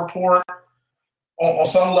seen a report on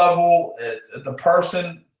some level, the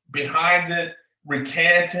person behind it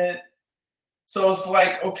recanted. So it's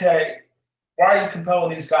like, okay, why are you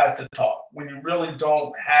compelling these guys to talk when you really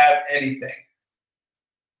don't have anything?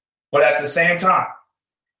 But at the same time,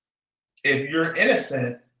 if you're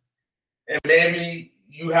innocent and maybe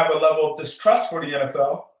you have a level of distrust for the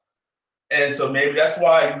NFL, and so maybe that's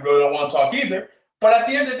why you really don't want to talk either. But at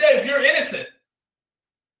the end of the day, if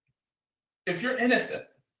you're innocent,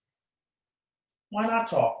 why not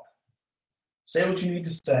talk? Say what you need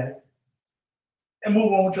to say and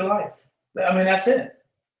move on with your life. I mean, that's it.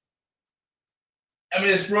 I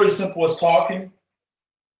mean, it's really simple as talking.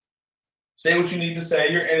 Say what you need to say.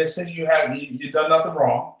 You're innocent. You've done nothing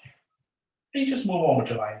wrong. And you just move on with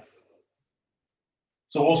your life.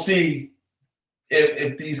 So we'll see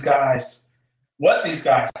if these guys, what these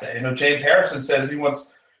guys say. You know, James Harrison says he wants,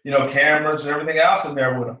 cameras and everything else in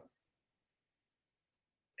there with him.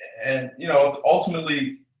 And,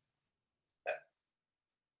 ultimately,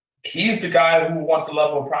 he's the guy who wants the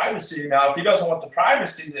level of privacy. Now, if he doesn't want the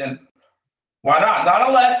privacy, then why not? Not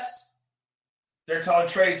unless they're telling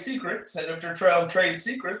trade secrets. And if they're telling trade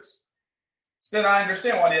secrets, then I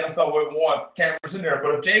understand why the NFL wouldn't want cameras in there.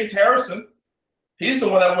 But if James Harrison, he's the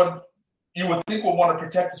one that you would think would want to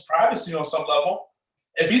protect his privacy on some level.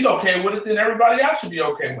 If he's okay with it, then everybody else should be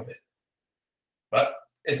okay with it. But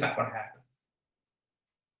it's not going to happen.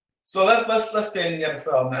 So let's stay in the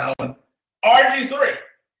NFL now. And RG3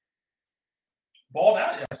 balled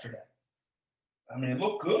out yesterday. I mean, it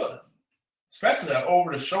looked good, especially that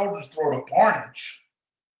over-the-shoulder throw to Barnidge.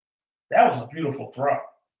 That was a beautiful throw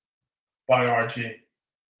by RG.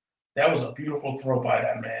 That was a beautiful throw by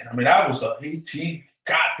that man. I mean, he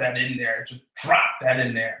got that in there, just dropped that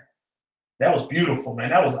in there. That was beautiful,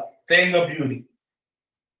 man. That was a thing of beauty.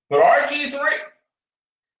 But RG3,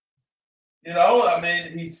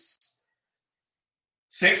 he's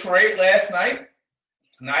 6 for 8 last night,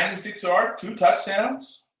 96 yards, 2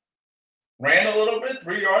 touchdowns. Ran a little bit,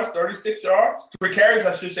 3 yards, 36 yards. 3 carries,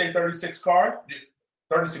 I should say, 36 yards.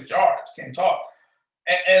 Can't talk.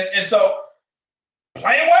 And so,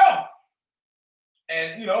 playing well.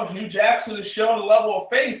 And, Hugh Jackson has shown a level of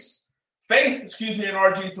faith, in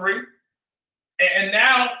RG3. And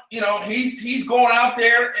now, he's going out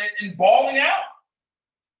there and balling out.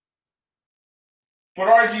 But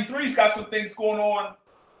RG3's got some things going on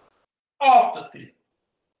off the field.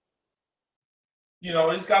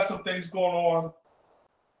 He's got some things going on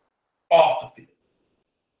off the field.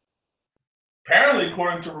 Apparently,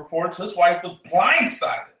 according to reports, his wife was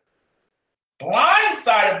blindsided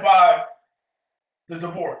by the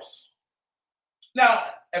divorce. Now,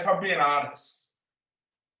 if I'm being honest,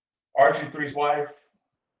 RG3's wife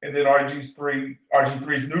and then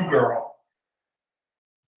RG3's new girl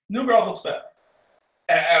looks better.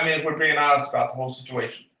 I mean, if we're being honest about the whole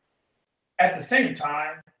situation. At the same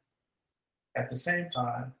time,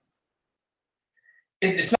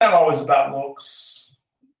 it's not always about looks.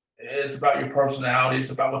 It's about your personality.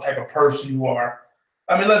 It's about what type of person you are.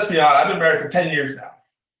 I mean, let's be honest. I've been married for 10 years now.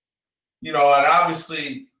 And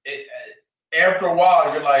obviously, after a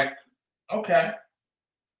while, you're like, okay,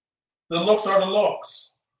 the looks are the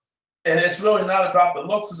looks. And it's really not about the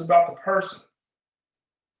looks. It's about the person.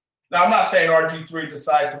 Now, I'm not saying RG3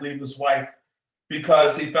 decided to leave his wife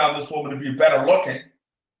because he found this woman to be better looking.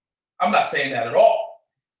 I'm not saying that at all.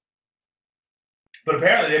 But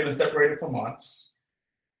apparently they've been separated for months.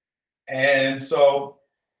 And so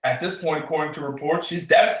at this point, according to reports, she's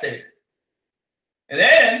devastated. And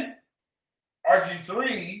then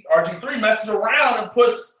RG3 messes around and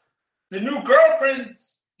puts the new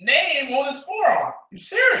girlfriend's name on his forearm. You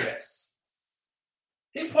serious?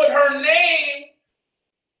 He put her name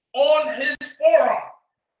on his forearm.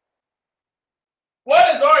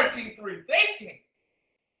 What is RG3 thinking?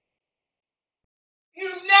 You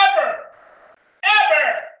never,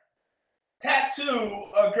 ever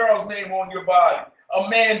tattoo a girl's name on your body, a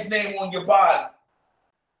man's name on your body.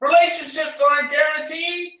 Relationships aren't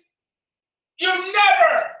guaranteed. You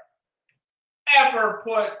never, ever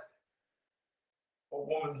put a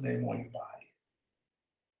woman's name on your body.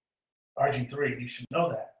 RG3, you should know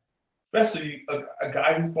that. especially a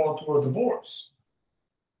guy who's going through a divorce.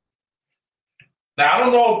 Now, I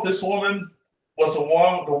don't know if this woman was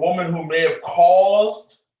the woman who may have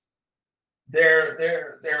caused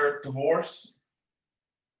their divorce.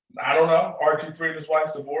 I don't know. RG3 and his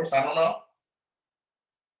wife's divorce. I don't know.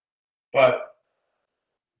 But,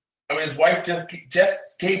 I mean, his wife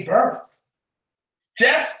just gave birth.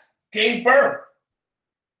 Just gave birth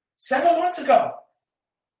 7 months ago.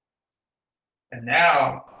 And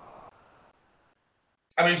now,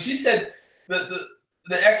 I mean, she said the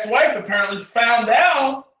ex-wife apparently found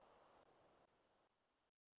out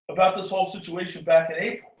about this whole situation back in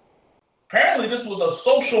April. Apparently, this was a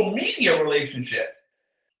social media relationship.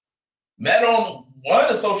 Met on one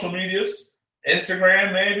of the social medias,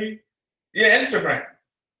 Instagram maybe. Yeah, Instagram.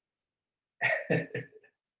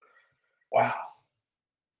 Wow.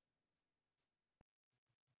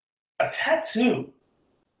 A tattoo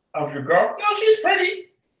of your girl? No, she's pretty.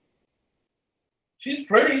 She's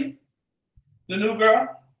pretty, the new girl.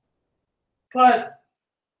 But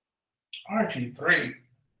RG3,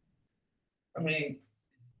 I mean,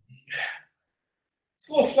 it's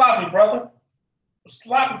a little sloppy, brother.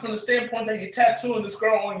 Sloppy from the standpoint that you're tattooing this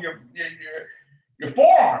girl on your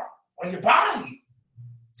forearm, on your body.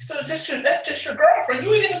 So that's just your girlfriend.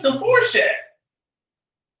 You ain't even divorced yet.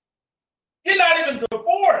 You're not even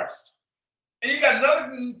divorced. And you got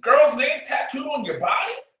another girl's name tattooed on your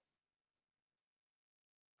body?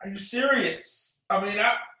 Are you serious? I mean,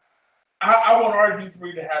 I want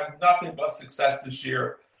RG3 to have nothing but success this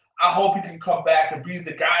year. I hope he can come back and be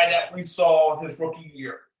the guy that we saw in his rookie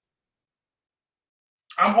year.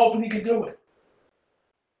 I'm hoping he can do it.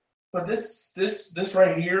 But this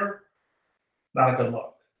right here, not a good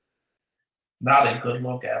look. Not a good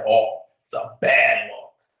look at all. It's a bad look.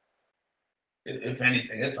 If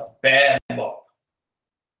anything, it's a bad look.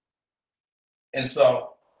 And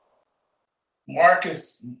so,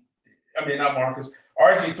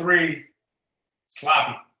 RG3,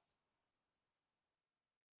 sloppy.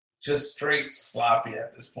 Just straight sloppy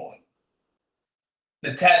at this point.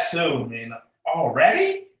 The tattoo, I mean,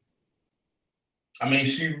 already? I mean,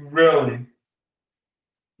 she really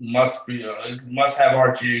must have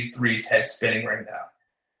RG3's head spinning right now.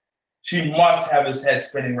 She must have his head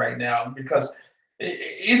spinning right now because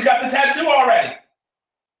he's got the tattoo already.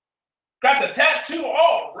 Got the tattoo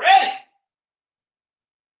already.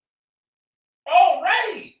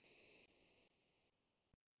 Already.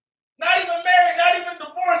 Not even married, not even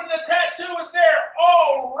divorced, and the tattoo is there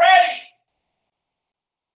already.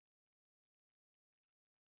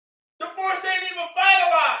 Divorce ain't even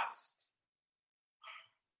finalized.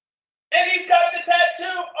 And he's got the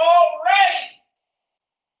tattoo already.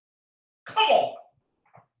 Come on.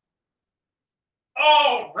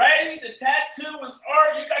 Already? The tattoo is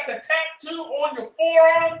already, you got the tattoo on your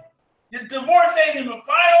forearm. Your divorce ain't even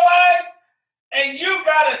finalized. And you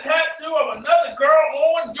got a tattoo of another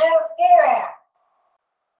girl on your forearm.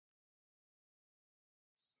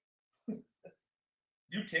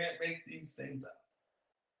 You can't make these things up.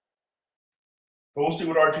 But we'll see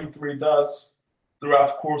what RG3 does throughout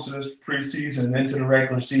the course of this preseason and into the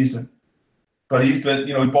regular season. But he's been,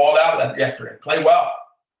 he balled out yesterday. Played well.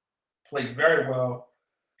 Played very well.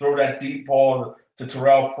 Throw that deep ball to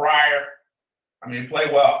Terrell Pryor. I mean, he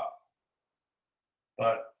played well.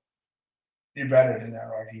 But you're better than that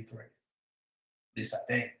RG3. At least I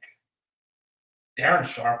think. Darren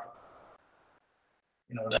Sharper.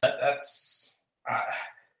 That's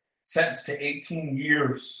sentenced to 18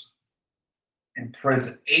 years in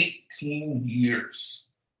prison. 18 years.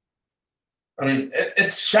 I mean,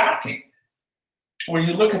 it's shocking. When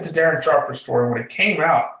you look at the Darren Sharper story, when it came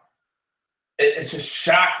out, it's just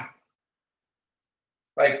shocking.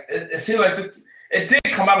 Like, it seemed like it did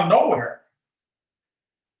come out of nowhere.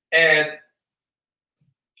 And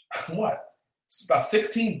what? It's about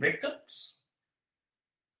 16 victims?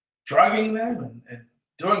 Drugging them and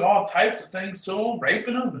doing all types of things to them,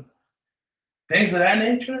 raping them, and things of that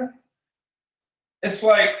nature. It's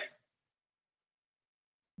like,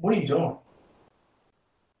 what are you doing?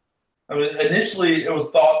 I mean, initially it was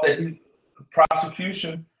thought that the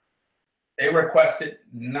prosecution, they requested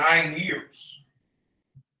 9 years.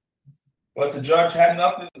 But the judge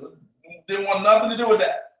didn't want nothing to do with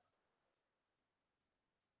that.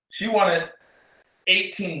 She wanted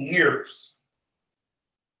 18 years,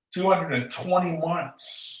 220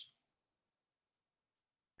 months.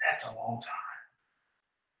 That's a long time.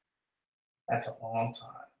 That's a long time.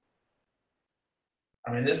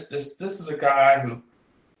 I mean, this is a guy who,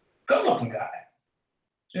 good-looking guy.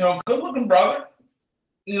 Good-looking brother.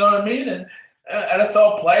 You know what I mean? And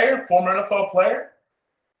NFL player, former NFL player.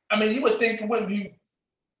 I mean, you would think it wouldn't be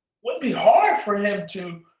wouldn't be hard for him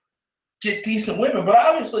to get decent women. But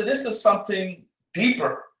obviously, this is something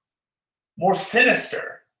deeper, more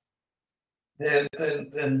sinister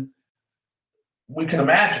than we can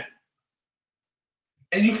imagine.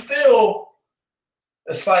 And you feel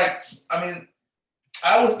it's like, I mean,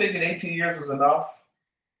 I was thinking 18 years was enough.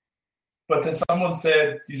 But then someone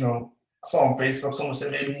said, I saw on Facebook, someone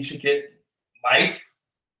said maybe he should get life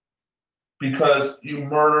because you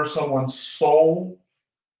murder someone's soul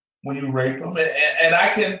when you rape them. And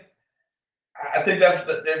I think I've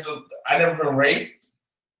never been raped.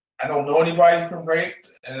 I don't know anybody who's been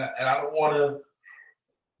raped, and I don't want to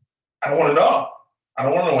know. I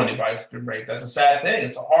don't want to know anybody who's been raped. That's a sad thing.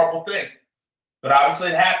 It's a horrible thing. But obviously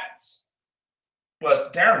it happens.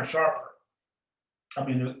 But Darren Sharper, I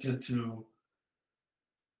mean, to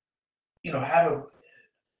have a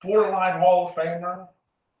borderline Hall of Famer,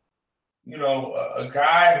 a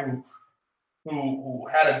guy who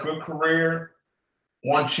had a good career,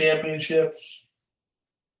 won championships,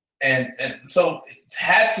 and so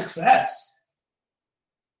had success,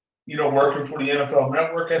 working for the NFL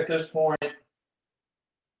Network at this point. I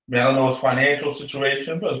mean, I don't know his financial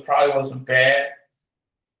situation, but it probably wasn't bad.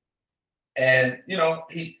 And,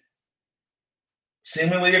 he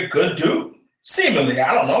seemingly a good dude. Seemingly,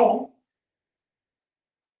 I don't know.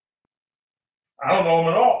 I don't know him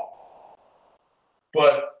at all.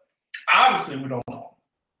 But obviously we don't know him.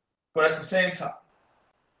 But at the same time,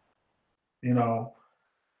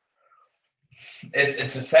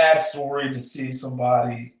 it's a sad story to see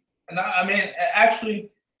somebody. And I mean,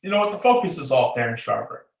 actually, what the focus is off Darren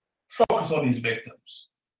Sharper. Focus on these victims.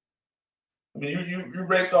 I mean, you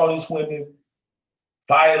raped all these women,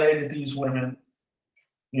 violated these women,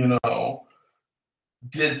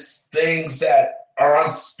 did things that are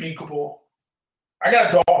unspeakable. I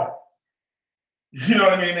got a daughter. You know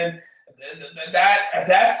what I mean? And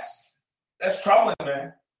that's troubling,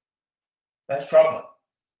 man. That's troubling.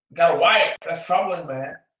 Got a wife. That's troubling,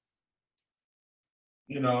 man.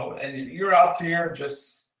 And you're out here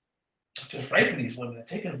just raping these women and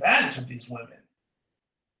taking advantage of these women.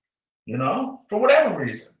 For whatever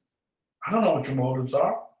reason. I don't know what your motives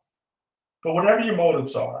are. But whatever your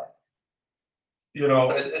motives are,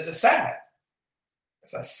 it's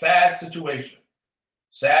a sad situation.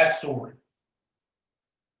 Sad story.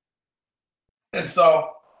 And so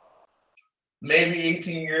maybe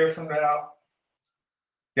 18 years from now,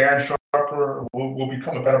 Darren Sharper will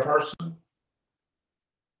become a better person,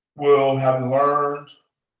 will have learned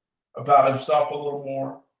about himself a little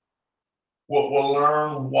more, will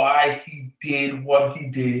learn why he did what he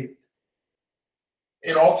did.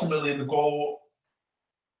 And ultimately, the goal,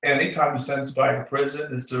 anytime you send somebody to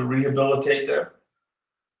prison, is to rehabilitate them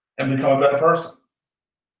and become a better person.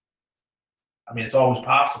 I mean, it's always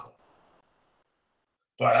possible.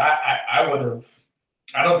 But I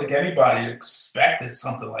don't think anybody expected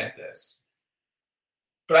something like this.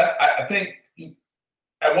 But I think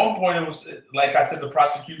at one point it was, like I said, the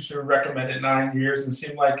prosecution recommended 9 years, and it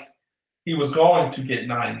seemed like he was going to get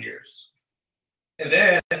 9 years. And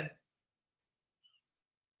then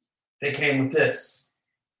they came with this.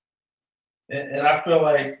 And I feel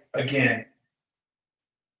like, again,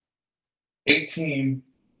 18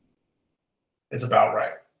 is about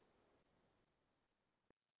right.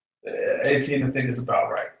 18, I think, is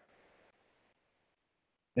about right.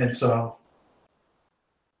 And so,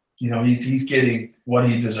 he's getting what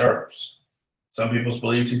he deserves. Some people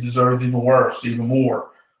believe he deserves even worse, even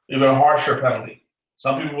more, even a harsher penalty.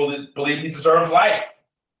 Some people believe he deserves life.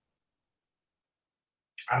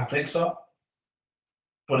 I don't think so.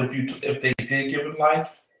 But if they did give him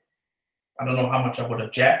life, I don't know how much I would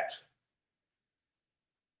object.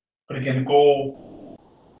 But again, the goal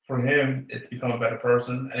for him is to become a better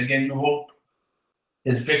person. And again, you hope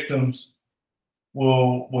his victims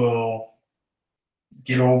will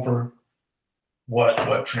get over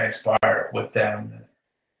what transpired with them.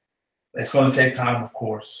 It's going to take time, of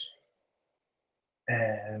course.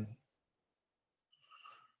 And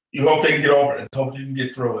you hope they can get over it. Hope you can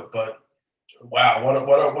get through it. But wow, what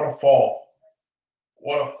a fall.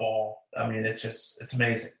 What a fall. I mean, it's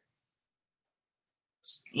amazing.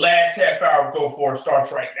 Last half hour of Go For It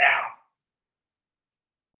starts right now.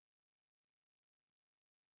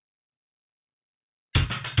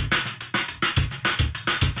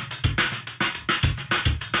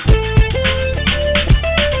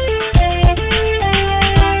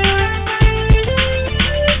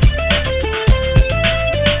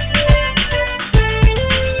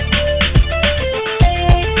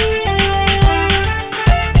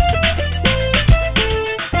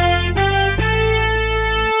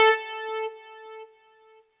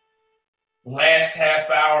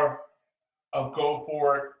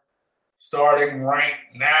 starting right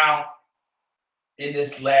now. In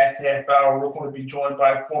this last half hour, we're going to be joined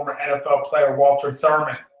by former NFL player Walter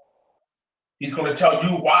Thurmond. He's going to tell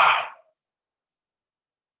you why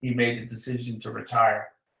he made the decision to retire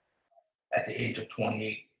at the age of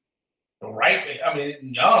 28.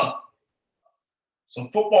 Young. Some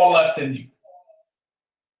football left in you.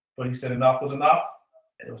 But he said enough was enough,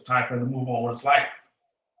 and it was time for him to move on with his life.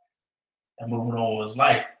 And moving on with his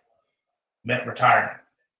life meant retirement.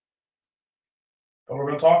 But we're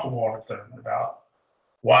going to talk to Walter Thurmond about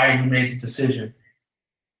why he made the decision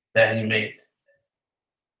that he made.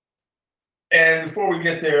 And before we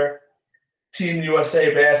get there, Team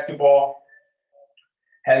USA basketball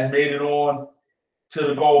has made it on to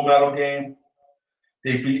the gold medal game.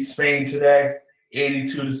 They beat Spain today,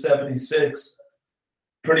 82-76.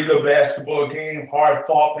 Pretty good basketball game,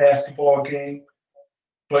 hard-fought basketball game.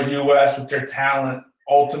 But U.S., with their talent,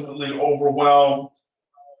 ultimately overwhelmed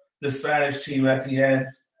the Spanish team at the end.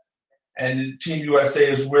 And Team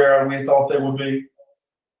USA is where we thought they would be.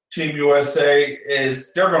 Team USA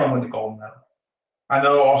they're going to win the gold medal. I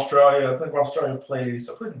know Australia, I think Australia plays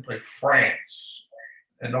France.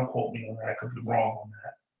 And don't quote me on that, I could be wrong on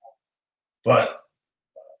that. But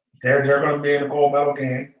they're going to be in the gold medal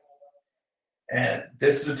game. And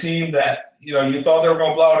this is a team that, you thought they were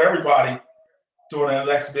going to blow out everybody during those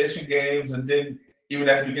exhibition games and then even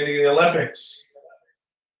at the beginning of the Olympics.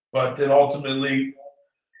 But then ultimately,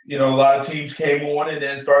 a lot of teams came on and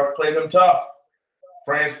then started to play them tough.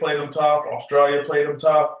 France played them tough. Australia played them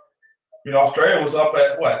tough. Australia was up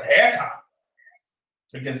at, halftime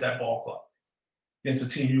against that ball club, against the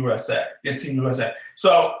Team USA,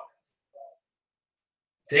 So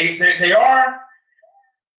they are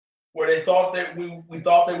where they thought that we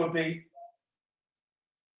thought they would be.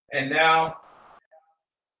 And now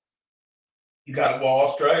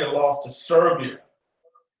Australia lost to Serbia.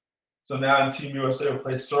 So now Team USA will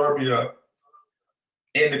play Serbia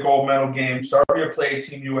in the gold medal game. Serbia played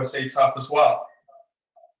Team USA tough as well.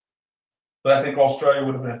 But I think Australia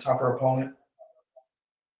would have been a tougher opponent.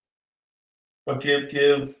 But I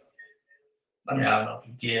don't know if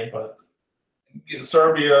you give, but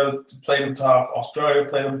Serbia played them tough. Australia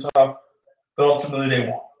played them tough. But ultimately they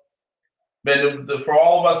won. But for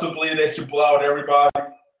all of us who believe they should blow out everybody,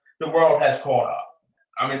 the world has caught up.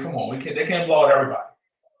 Come on. They can't blow out everybody.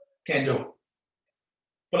 Can't do it.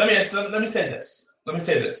 But let me say this.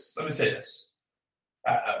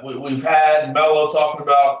 We've had Melo talking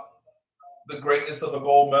about the greatness of the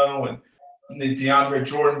gold medal and DeAndre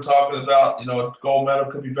Jordan talking about, the gold medal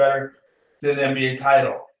could be better than the NBA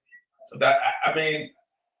title. So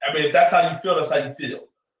if that's how you feel, that's how you feel.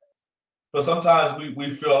 But sometimes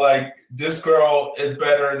we feel like this girl is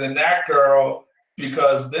better than that girl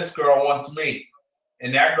because this girl wants me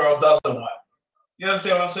and that girl doesn't want me. You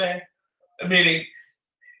understand what I'm saying? Meaning,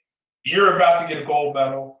 you're about to get a gold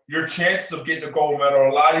medal. Your chances of getting a gold medal are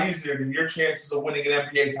a lot easier than your chances of winning an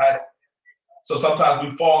NBA title. So sometimes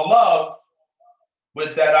we fall in love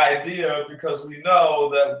with that idea because we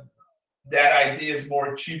know that idea is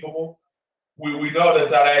more achievable. We know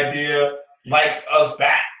that idea likes us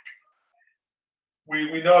back.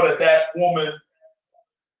 We know that woman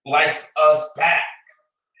likes us back.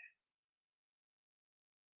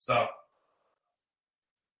 So,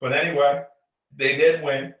 but anyway, they did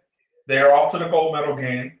win. They're off to the gold medal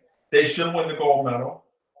game. They should win the gold medal.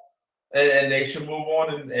 And they should move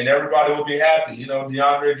on, and everybody will be happy.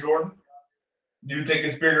 DeAndre Jordan, you think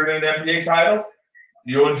it's bigger than an NBA title?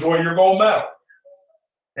 You'll enjoy your gold medal.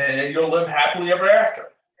 And you'll live happily ever after.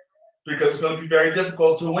 Because it's going to be very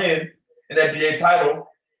difficult to win an NBA title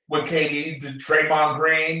with KD, Draymond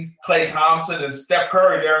Green, Klay Thompson, and Steph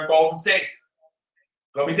Curry there in Golden State.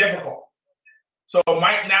 It's going to be difficult. So it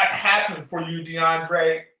might not happen for you,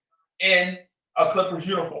 DeAndre, in a Clippers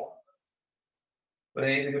uniform. But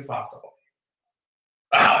anything is possible.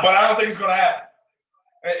 But I don't think it's going to happen.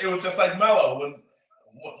 It was just like Melo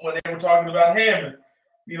when they were talking about him,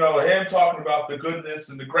 him talking about the goodness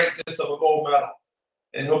and the greatness of a gold medal.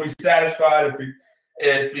 And he'll be satisfied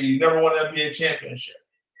if he never won an NBA championship.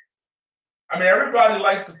 Everybody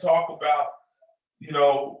likes to talk about,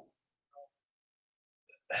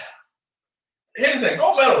 here's the thing,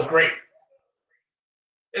 gold medal is great.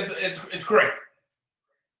 It's great.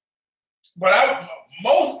 But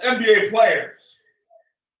most NBA players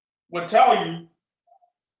would tell you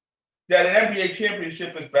that an NBA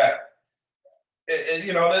championship is better.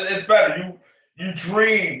 It's better. You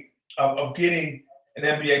dream of getting an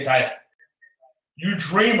NBA title. You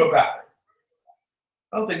dream about it.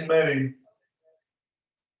 I don't think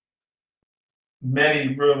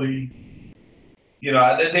many really,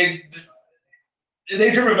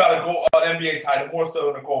 They dream about an NBA title more so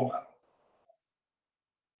than a gold medal.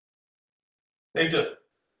 They do.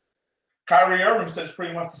 Kyrie Irving said it's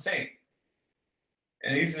pretty much the same.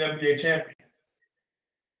 And he's an NBA champion.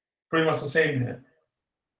 Pretty much the same to him.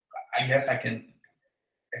 I guess I can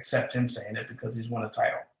accept him saying it because he's won a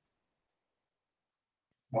title.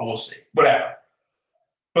 Well, we'll see. Whatever.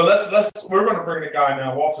 But we're going to bring the guy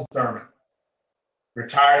now, Walter Thurmond.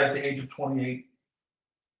 Retired at the age of 28.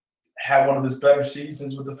 Had one of his better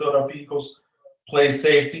seasons with the Philadelphia Eagles. Played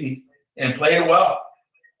safety and played well.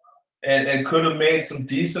 And could have made some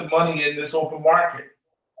decent money in this open market.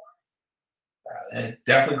 And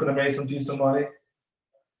definitely could have made some decent money.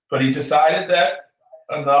 But he decided that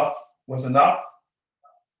enough was enough.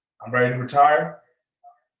 I'm ready to retire.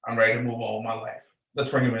 I'm ready to move on with my life. Let's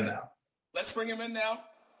bring him in now.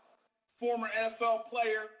 Former NFL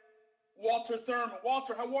player, Walter Thurmond.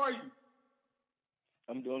 Walter, how are you?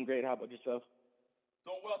 I'm doing great. How about yourself?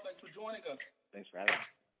 Doing well. Thanks for joining us. Thanks for having me.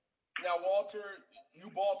 Now, Walter, you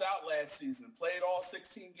balled out last season, played all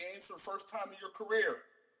 16 games for the first time in your career.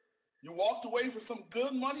 You walked away for some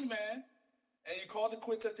good money, man, and you called it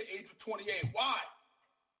quits at the age of 28. Why?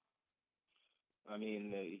 I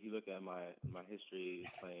mean, if you look at my history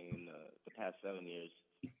playing the past 7 years,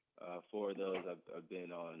 4 of those I've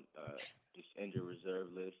been on just injured reserve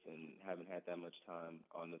list and haven't had that much time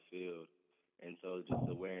on the field. And so just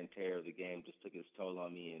the wear and tear of the game just took its toll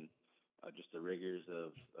on me, and just the rigors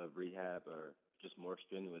of rehab are just more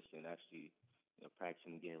strenuous than actually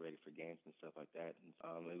practicing and getting ready for games and stuff like that. And,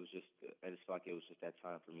 I just felt like it was just that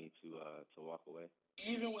time for me to walk away.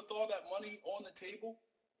 Even with all that money on the table?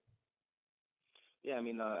 Yeah, I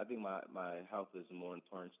mean, I think my health is more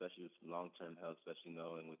important, especially with long-term health, especially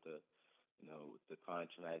knowing with the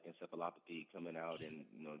chronic traumatic encephalopathy coming out, and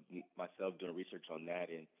myself doing research on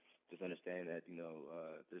that, and just understanding that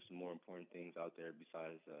there's some more important things out there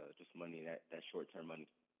besides just money and that short-term money.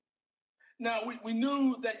 Now, we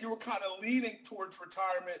knew that you were kind of leaning towards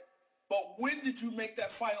retirement, but when did you make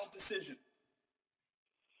that final decision?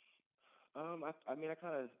 I mean, I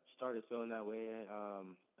kind of started feeling that way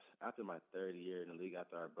after my third year in the league,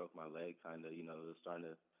 after I broke my leg, kind of, it was starting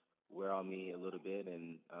to wear on me a little bit,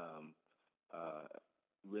 and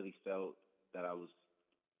really felt that I was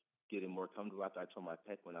getting more comfortable after I tore my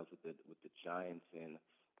pec when I was with the Giants, and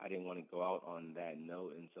I didn't want to go out on that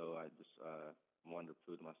note, and so I just wanted to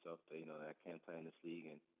prove to myself that that I can play in this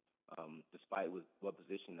league, and despite what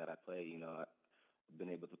position that I play, I've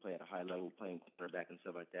been able to play at a high level, playing quarterback and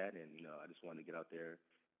stuff like that, and I just wanted to get out there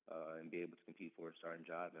and be able to compete for a starting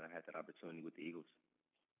job, and I had that opportunity with the Eagles.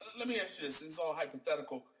 Let me ask you this. It's all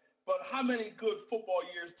hypothetical, but how many good football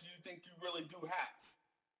years do you think you really do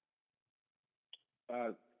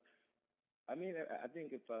have? I mean, I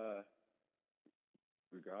think if,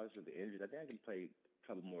 regardless of the injuries, I think I can play a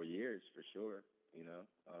couple more years for sure,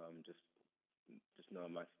 just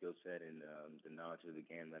knowing my skill set and the knowledge of the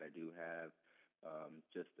game that I do have.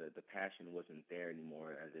 Just the passion wasn't there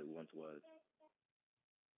anymore as it once was.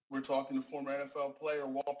 We're talking to former NFL player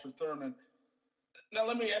Walter Thurmond. Now,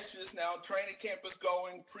 let me ask you this now. Training camp is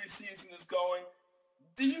going. Preseason is going.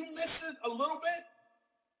 Do you miss it a little bit?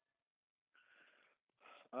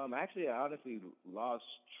 Actually, I honestly lost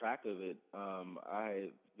track of it.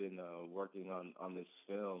 I've been working on this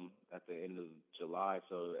film at the end of July,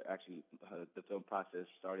 so actually the film process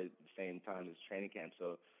started at the same time as training camp,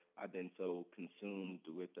 so I've been so consumed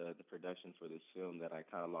with the production for this film that I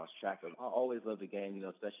kind of lost track of. I always love the game,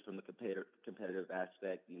 especially from the competitive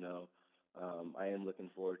aspect. I am looking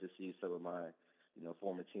forward to see some of my,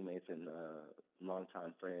 former teammates and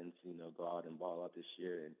longtime friends, go out and ball out this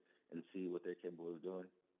year and see what they're capable of doing.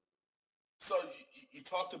 So you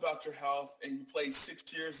talked about your health, and you played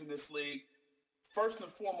 6 years in this league. First and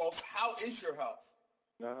foremost, how is your health?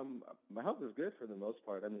 My health is good for the most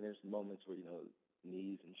part. I mean, there's moments where,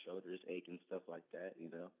 knees and shoulders ache and stuff like that,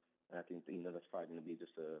 and I think, that's probably going to be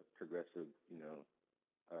just a progressive,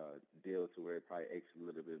 deal to where it probably aches a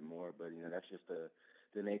little bit more. But, that's just the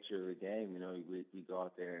nature of the game. We go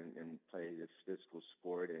out there and play this physical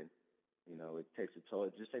sport, and, it takes a toll.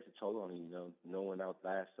 It just takes a toll on you, No one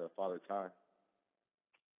outlasts Father Time.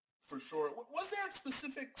 For sure. Was there a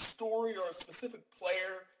specific story or a specific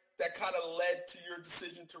player that kind of led to your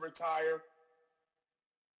decision to retire?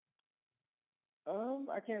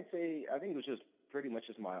 I can't say. I think it was just pretty much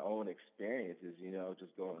just my own experiences,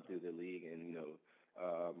 just going through the league and,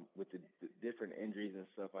 with the different injuries and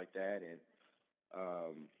stuff like that. And,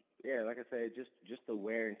 yeah, like I said, just the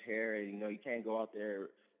wear and tear. And, you can't go out there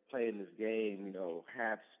playing this game,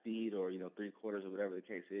 half speed or, three-quarters or whatever the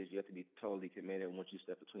case is, you have to be totally committed once you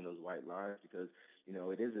step between those white lines because,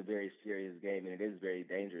 it is a very serious game and it is very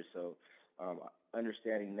dangerous. So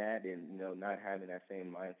understanding that and, not having that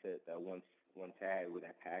same mindset that once had with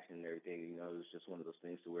that passion and everything, it was just one of those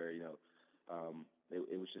things to where,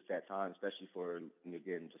 it was just that time, especially for,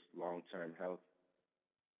 again, just long-term health.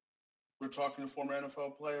 We're talking to former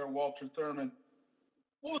NFL player Walter Thurmond.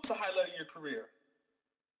 What was the highlight of your career?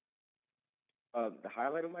 The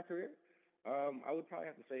highlight of my career? I would probably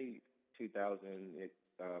have to say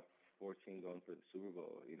 2014 going for the Super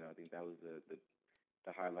Bowl. I think that was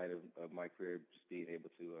the highlight of my career, just being able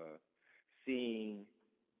to seeing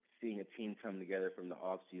a team come together from the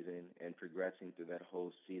off season and progressing through that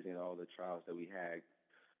whole season, all the trials that we had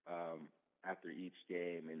after each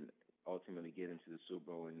game, and ultimately getting to the Super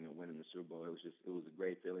Bowl and winning the Super Bowl. It was a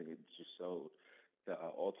great feeling. It just showed the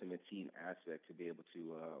ultimate team aspect to be able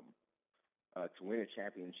to win a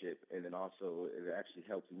championship, and then also it actually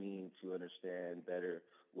helped me to understand better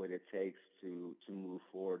what it takes to move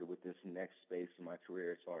forward with this next space in my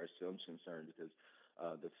career as far as film's concerned, because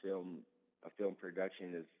a film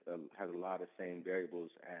production has a lot of same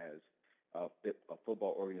variables as a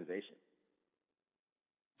football organization.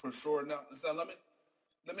 For sure. Now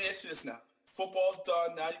let me ask you this now. Football's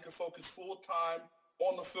done. Now you can focus full time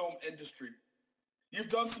on the film industry. You've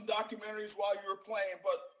done some documentaries while you were playing,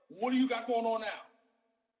 but what do you got going on now?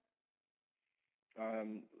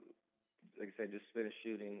 Like I said, just finished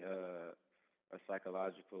shooting a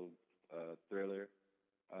psychological thriller.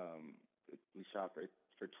 We shot for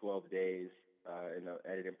 12 days in the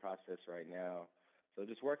editing process right now. So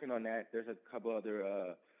just working on that. There's a couple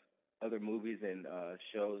other movies and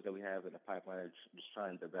shows that we have in the pipeline, just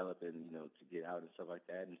trying to develop and to get out and stuff like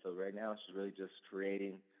that. And so right now it's really just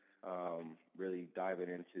creating, really diving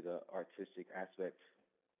into the artistic aspect.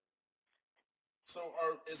 So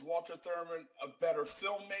is Walter Thurmond a better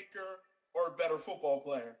filmmaker or a better football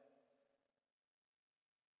player?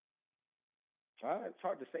 It's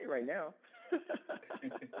hard to say right now.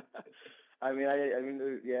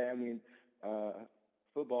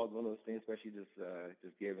 Football is one of those things, especially just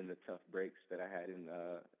given the tough breaks that I had in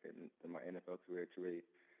my NFL career, to really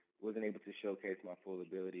wasn't able to showcase my full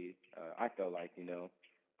ability. I felt like,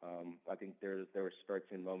 I think there were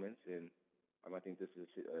spurts and moments, and I think this is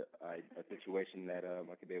a situation that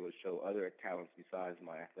I could be able to show other talents besides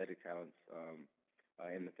my athletic talents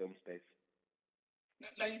in the film space.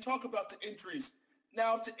 Now you talk about the injuries.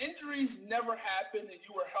 Now, if the injuries never happened and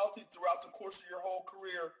you were healthy throughout the course of your whole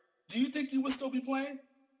career, do you think you would still be playing?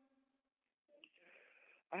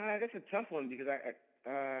 That's a tough one because I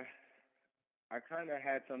kind of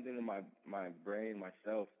had something in my brain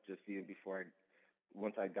myself just even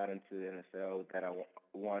once I got into the NFL that I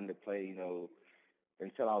wanted to play,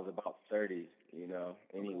 until I was about 30,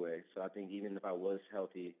 anyway. So I think even if I was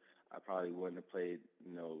healthy, I probably wouldn't have played,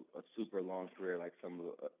 a super long career like some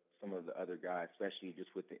of the other guys, especially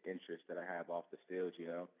just with the interest that I have off the field,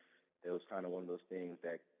 It was kind of one of those things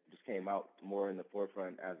that just came out more in the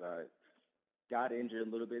forefront as I got injured a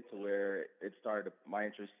little bit, to where my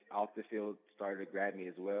interest off the field started to grab me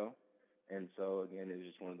as well. And so again, it was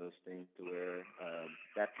just one of those things to where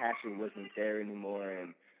that passion wasn't there anymore,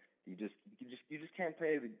 and you just can't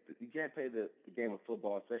play the game of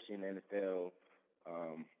football, especially in the NFL,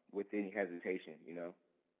 with any hesitation,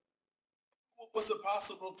 Was it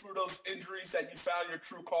possible through those injuries that you found your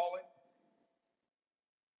true calling?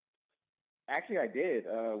 Actually, I did.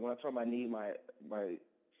 When I tore my knee my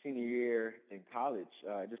senior year in college,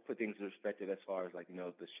 just put things in perspective as far as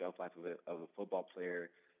the shelf life of a football player,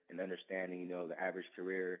 and understanding the average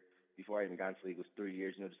career before I even got into the league was 3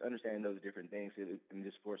 years. Just understanding those different things, and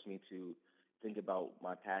just forced me to think about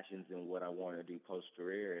my passions and what I wanted to do post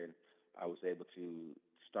career, and I was able to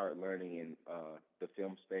start learning in the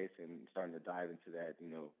film space and starting to dive into that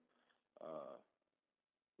a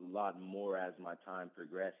lot more as my time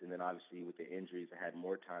progressed. And then obviously with the injuries, I had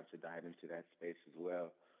more time to dive into that space as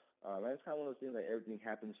well. And it's kind of one of those things, like everything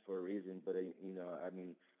happens for a reason, but I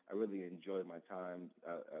really enjoyed my time.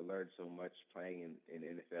 I learned so much playing in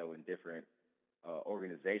NFL in different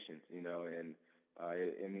organizations, and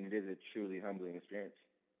it is a truly humbling experience.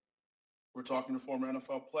 We're talking to former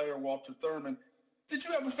NFL player Walter Thurmond. Did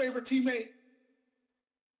you have a favorite teammate?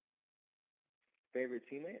 Favorite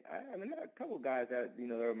teammate? A couple of guys that, they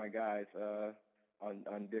were my guys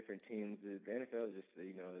on different teams. The NFL is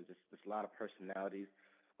just a lot of personalities,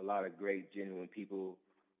 a lot of great, genuine people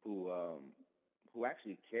who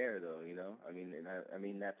actually care, though, and I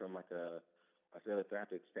mean that from like a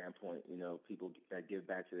philanthropic standpoint, people that give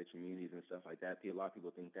back to their communities and stuff like that. A lot of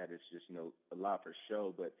people think that it's just, a lot for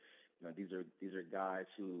show, but these are guys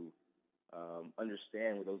who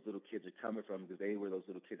understand where those little kids are coming from, because they were those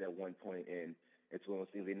little kids at one point, and it's one of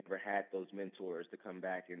those things, they never had those mentors to come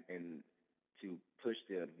back and to push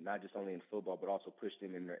them, not just only in football, but also push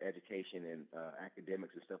them in their education and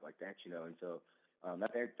academics and stuff like that, And so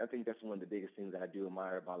I think that's one of the biggest things that I do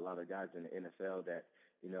admire about a lot of guys in the NFL, that,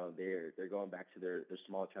 they're going back to their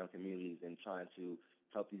small town communities and trying to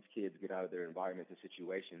help these kids get out of their environments and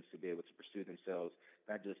situations to be able to pursue themselves,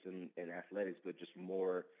 not just in athletics, but just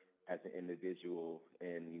more as an individual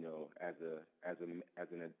and, as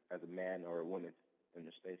a man or a woman in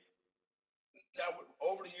their space. Now,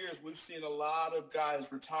 over the years, we've seen a lot of guys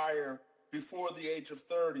retire before the age of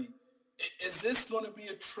 30. Is this going to be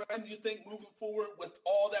a trend, you think, moving forward with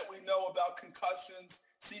all that we know about concussions,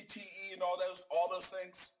 CTE, and all those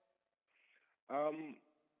things?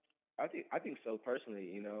 I think so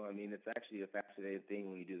personally. It's actually a fascinating thing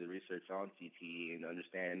when you do the research on CTE and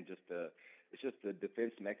understand it's just a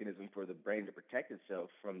defense mechanism for the brain to protect itself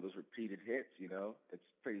from those repeated hits. It's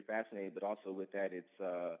pretty fascinating, but also with that,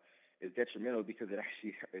 it's detrimental because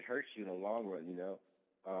it hurts you in the long run.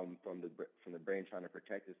 From the brain trying to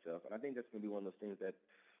protect itself. And I think that's going to be one of those things that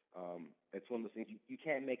it's one of those things you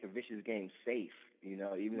can't make a vicious game safe,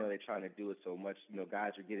 even though they're trying to do it so much.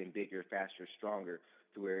 Guys are getting bigger, faster, stronger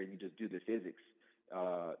to where you just do the physics.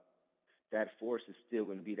 That force is still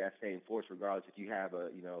going to be that same force regardless if you have a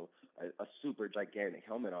super gigantic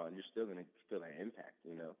helmet on, you're still going to feel that impact,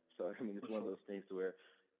 So, it's one of those things to where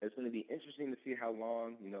it's going to be interesting to see how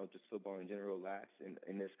long, just football in general lasts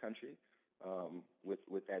in this country.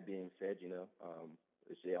 With that being said,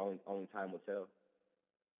 it's the only time will tell.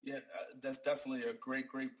 Yeah, that's definitely a great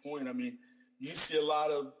point. You see a lot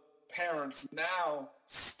of parents now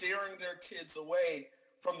steering their kids away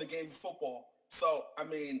from the game of football. So,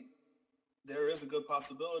 there is a good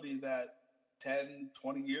possibility that 10,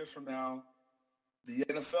 20 years from now, the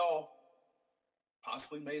NFL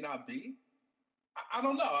possibly may not be. I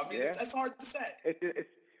don't know. That's hard to say.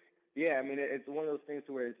 It's one of those things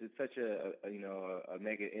where it's such a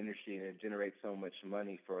mega industry, and it generates so much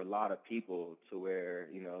money for a lot of people to where,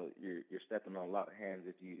 you're stepping on a lot of hands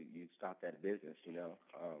if you stop that business,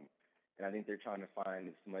 And I think they're trying to find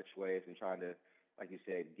as much ways and trying to, like you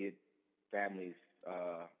said, get families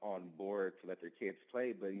on board to let their kids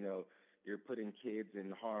play. But, you're putting kids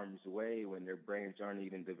in harm's way when their brains aren't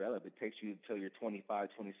even developed. It takes you until you're 25,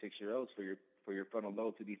 26-year-olds for your frontal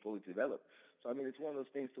lobe to be fully developed. So it's one of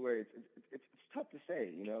those things to where it's tough to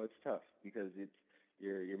say, it's tough because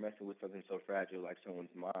you're messing with something so fragile like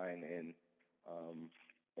someone's mind, and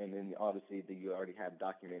then obviously you already have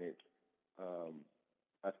documented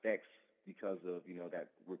effects because of that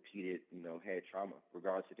repeated head trauma,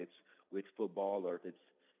 regardless if it's with football or if it's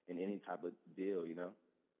in any type of deal,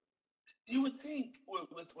 You would think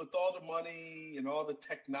with all the money and all the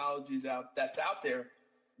technologies that's out there,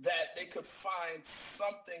 that they could find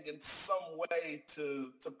something in some way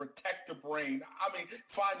to protect the brain.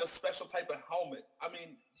 Find a special type of helmet.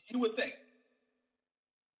 You would think.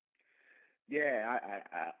 Yeah,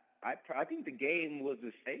 I think the game was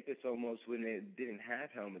the safest almost when it didn't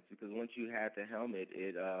have helmets, because once you had the helmet,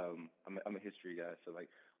 I'm a history guy, so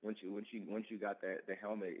once you got the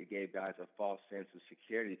helmet, it gave guys a false sense of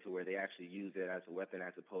security to where they actually used it as a weapon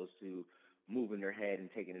as opposed to moving their head and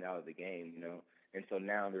taking it out of the game, And so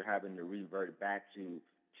now they're having to revert back to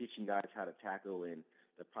teaching guys how to tackle and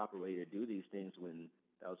the proper way to do these things when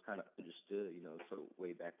that was kind of understood, sort of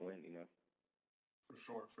way back when,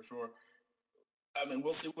 For sure.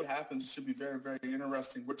 We'll see what happens. It should be very, very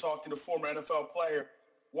interesting. We're talking to former NFL player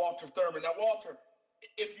Walter Thurmond. Now, Walter,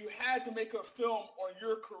 if you had to make a film on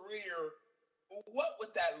your career, what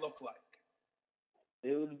would that look like?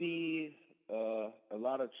 It would be a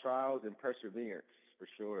lot of trials and perseverance, for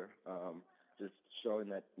sure. Just showing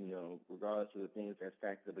that, regardless of the things that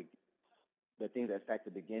stacked up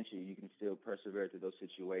against you, you can still persevere through those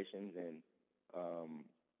situations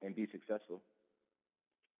and be successful.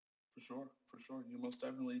 For sure. You most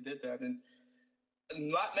definitely did that. And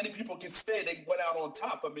not many people can say they went out on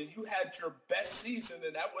top. You had your best season,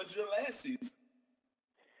 and that was your last season.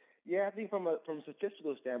 Yeah, I think from a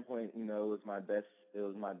statistical standpoint, it was my best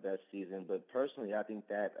season. But personally, I think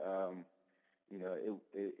that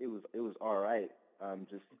it was all right.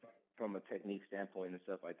 Just from a technique standpoint and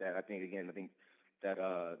stuff like that. I think that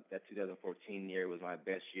 2014 year was my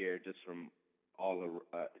best year, just from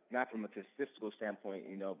not from a statistical standpoint,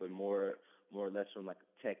 but more or less from like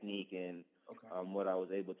technique and what I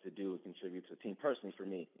was able to do and contribute to the team personally for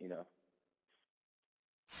me,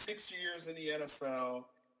 6 years in the NFL,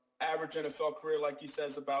 average NFL career, like you said,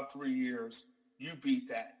 is about 3 years. You beat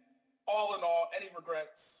that. All in all, any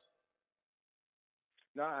regrets?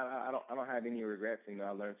 No, I don't have any regrets. I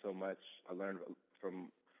learned so much. I learned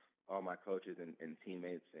from all my coaches and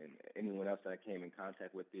teammates and anyone else that I came in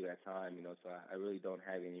contact with through that time. So I really don't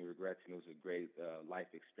have any regrets. It was a great life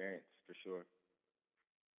experience for sure.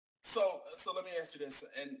 So let me ask you this,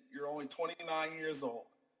 and you're only 29 years old.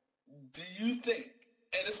 Do you think,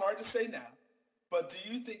 and it's hard to say now, but do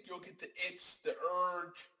you think you'll get the itch, the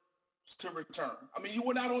urge to return? I mean, you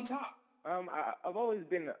went out on top. I've always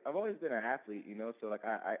been an athlete, So like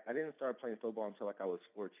I didn't start playing football until like I was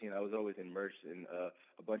 14. I was always immersed in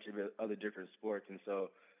a bunch of other different sports, and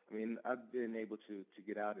so I've been able to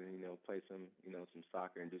get out and play some some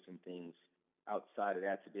soccer and do some things outside of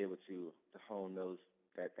that to be able to hone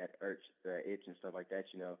that urge, that itch and stuff like that,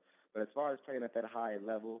 But as far as playing at that high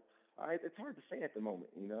level, it's hard to say at the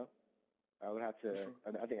moment, I would have to. Sure.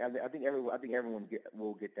 I think everyone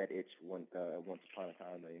will get that itch once upon a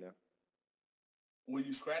time, though, Will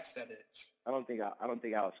you scratch that itch? I don't think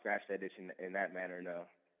I'll scratch that itch in that manner, no.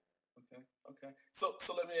 Okay. So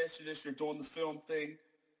let me ask you this: you're doing the film thing.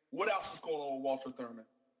 What else is going on with Walter Thurmond?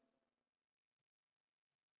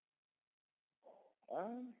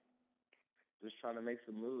 Just trying to make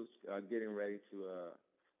some moves. Getting ready to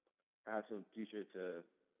have some future to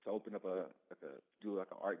open up do an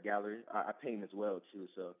art gallery. I paint as well too,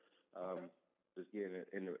 so just getting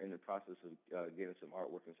in the process of getting some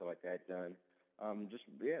artwork and stuff like that done.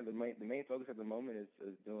 The main focus at the moment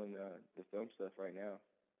is doing the film stuff right now.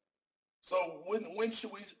 So when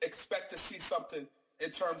should we expect to see something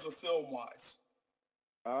in terms of film wise?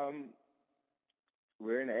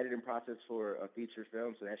 We're in the editing process for a feature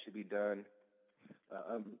film, so that should be done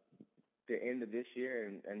the end of this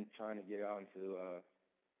year, and trying to get on to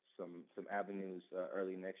some avenues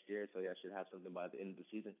early next year. So I should have something by the end of the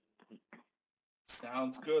season.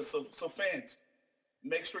 Sounds good. So fans,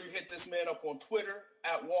 make sure you hit this man up on Twitter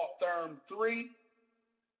at WaltThurm3,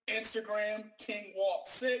 Instagram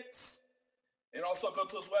KingWalt6, and also go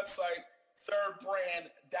to his website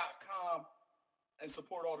thirdbrand.com and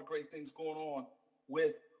support all the great things going on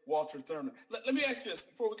with Walter Thurmond. Let me ask you this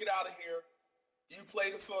before we get out of here. You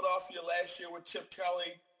played in Philadelphia last year with Chip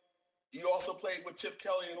Kelly. You also played with Chip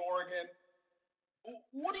Kelly in Oregon.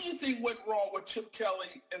 What do you think went wrong with Chip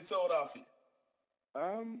Kelly in Philadelphia?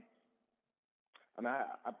 I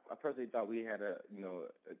personally thought we had a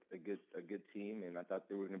good team, and I thought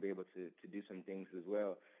they were going to be able to do some things as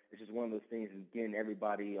well. It's just one of those things is getting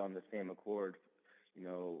everybody on the same accord,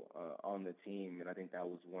 on the team, and I think that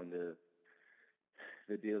was one of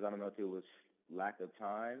the deals. I don't know if it was lack of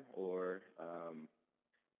time or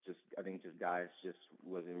I think guys just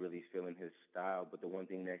wasn't really feeling his style. But the one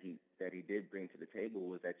thing that he did bring to the table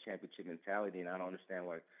was that championship mentality, and I don't understand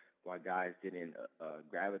why guys didn't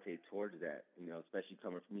gravitate towards that. Especially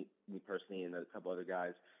coming from me personally, and a couple other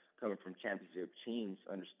guys coming from championship teams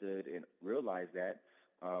understood and realized that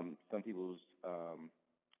some people's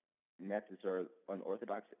methods are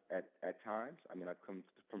unorthodox at times. I come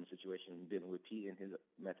from a situation dealing with Pete, and his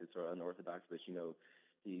methods are unorthodox, but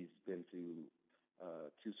he's been to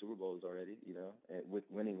 2 Super Bowls already, and with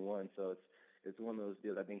winning one. So it's one of those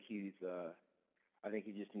deals. I think he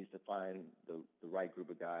just needs to find the right group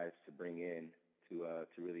of guys to bring in to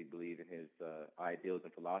really believe in his ideals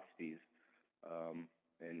and philosophies,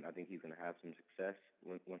 and I think he's going to have some success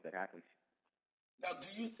once that happens. Now, do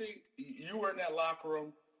you think you were in that locker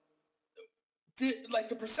room?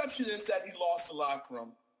 The perception is that he lost the locker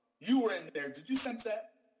room. You were in there. Did you sense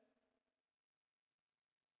that?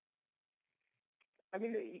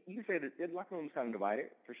 You can say that the locker room's kind of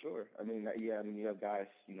divided, for sure. You have guys,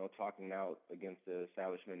 talking out against the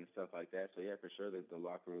establishment and stuff like that. So, yeah, for sure that the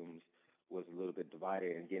locker rooms was a little bit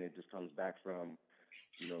divided. And, again, it just comes back from,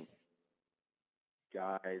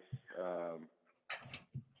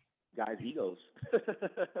 guys' egos.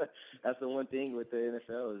 That's the one thing with the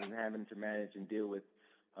NFL is having to manage and deal with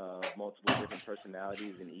multiple different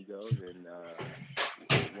personalities and egos. And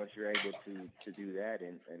once you're able to do that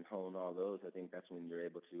and hone all those, I think that's when you're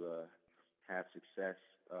able to have success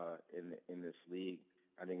in this league.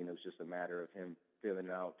 I think it was just a matter of him filling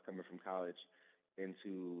out, coming from college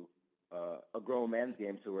into a grown man's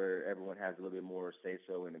game to where everyone has a little bit more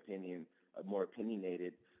say-so and opinion, more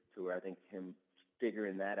opinionated, to where I think him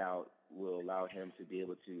figuring that out will allow him to be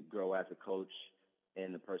able to grow as a coach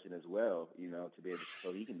and the person as well, to be able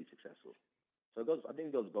so he can be successful. So I think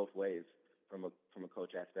it goes both ways from a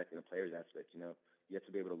coach aspect and a player's aspect, You have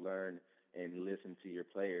to be able to learn and listen to your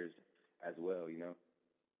players as well,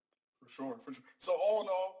 For sure. So all in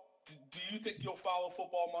all, Do you think you'll follow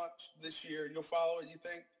football much this year? You'll follow it, you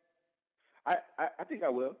think? I think I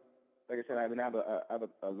will. Like I said, I have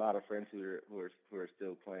a lot of friends who are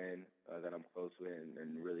still playing that I'm close with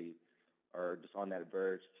and really are just on that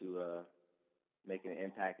verge to making an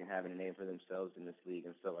impact and having a name for themselves in this league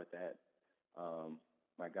and stuff like that.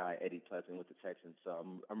 My guy Eddie Pleasant with the Texans, so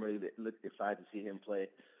I'm really excited to see him play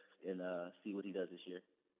and see what he does this year.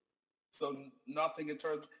 So nothing in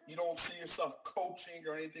terms, you don't see yourself coaching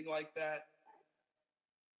or anything like that?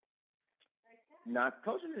 Not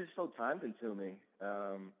coaching is so time consuming.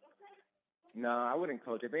 No, I wouldn't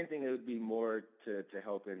coach. If anything, it would be more to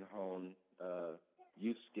help and hone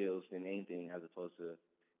youth skills than anything, as opposed to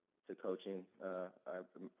coaching. I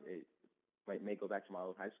may go back to my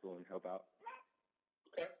old high school and help out.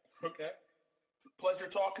 Okay. Pleasure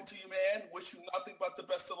talking to you, man. Wish you nothing but the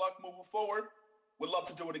best of luck moving forward. Would love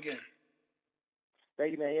to do it again.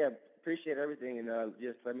 Thank you, man. Yeah, appreciate everything, and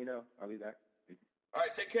just let me know. I'll be back. All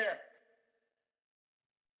right, take care.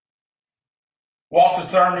 Walter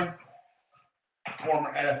Thurmond,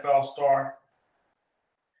 former NFL star,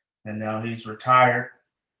 and now he's retired,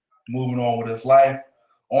 moving on with his life.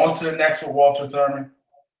 On to the next for Walter Thurmond,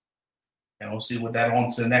 and we'll see what that on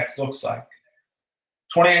to the next looks like.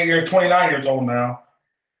 29 years old now,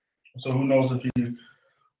 so who knows if he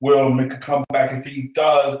will make a comeback, if he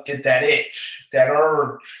does get that itch, that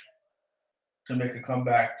urge to make a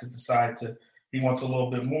comeback, to decide he wants a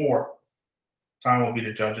little bit more. Time will be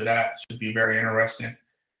the judge of that. Should be very interesting.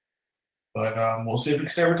 But we'll see if he can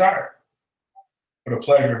stay retired. What a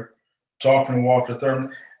pleasure talking to Walter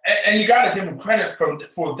Thurmond. And you got to give him credit for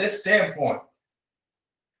this standpoint.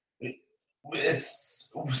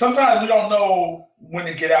 Sometimes we don't know when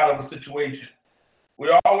to get out of a situation. We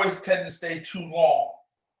always tend to stay too long.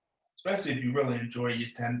 Especially if you really enjoy it, you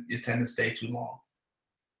tend to stay too long.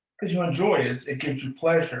 Because you enjoy it. It gives you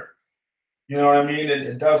pleasure. You know what I mean?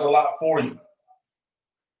 It does a lot for you.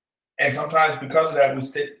 And sometimes because of that,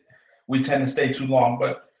 we tend to stay too long.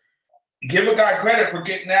 But give a guy credit for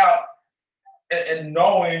getting out and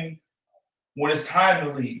knowing when it's time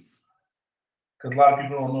to leave. Because a lot of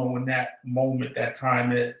people don't know when that moment, that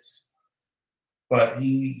time is. But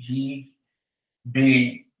he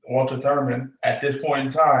being Walter Thurmond, at this point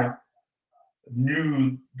in time,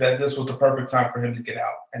 knew that this was the perfect time for him to get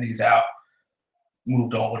out. And he's out,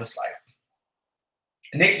 moved on with his life.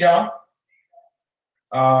 Nick Young,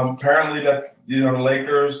 apparently that the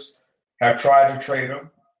Lakers have tried to trade him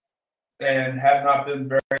and have not been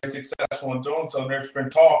very successful in doing so. There's been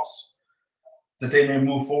talks that they may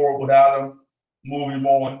move forward without him, move him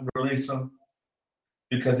on, release him,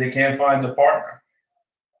 because they can't find a partner.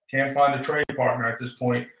 Can't find a trade partner at this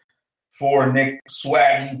point for Nick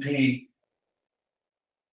Swaggy P.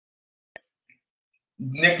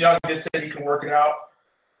 Nick Young did say he can work it out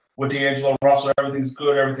with D'Angelo Russell. Everything's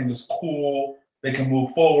good. Everything is cool. They can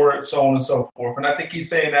move forward, so on and so forth. And I think he's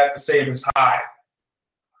saying that to save his hide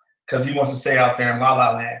because he wants to stay out there in La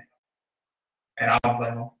La Land. And I don't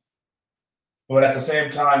blame him. But at the same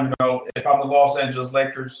time, if I'm the Los Angeles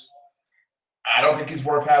Lakers, I don't think he's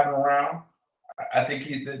worth having around. I think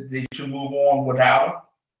they should move on without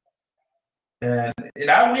him.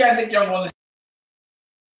 And we had Nick Young on this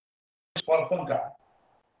fun guy.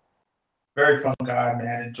 Very fun guy,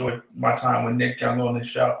 man. Enjoyed my time with Nick Young on this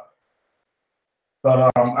show. But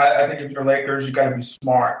I think if you're Lakers, you got to be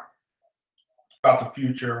smart about the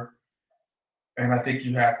future. And I think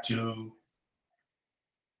you have to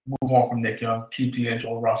move on from Nick Young, keep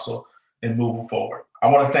D'Angelo Russell, and move forward. I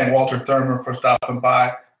want to thank Walter Thurmond for stopping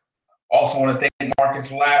by. Also want to thank Marcus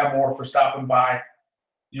Lattimore for stopping by.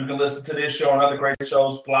 You can listen to this show and other great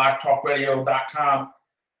shows,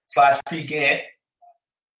 blogtalkradio.com/PGant.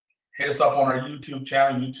 Hit us up on our YouTube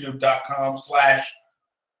channel,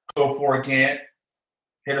 youtube.com/GoForItGant.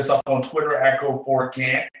 Hit us up on Twitter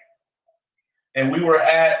 @GoForItGant. And we were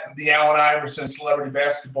at the Allen Iverson celebrity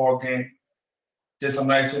basketball game. Did some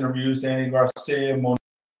nice interviews. Danny Garcia,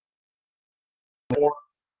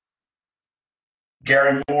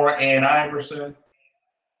 Gary Moore, Ann Iverson,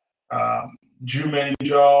 Jumaine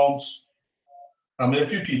Jones. A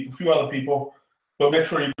few other people. But make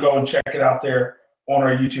sure you go and check it out there on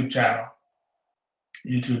our YouTube channel,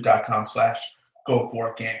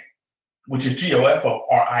 youtube.com/GoForItGant, which is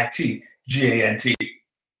GoForitGant.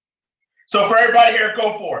 So for everybody here,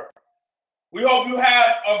 go for it. We hope you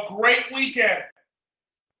have a great weekend.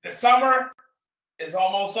 The summer is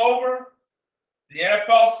almost over. The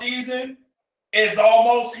NFL season is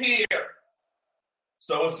almost here.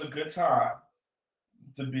 So it's a good time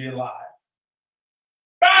to be alive.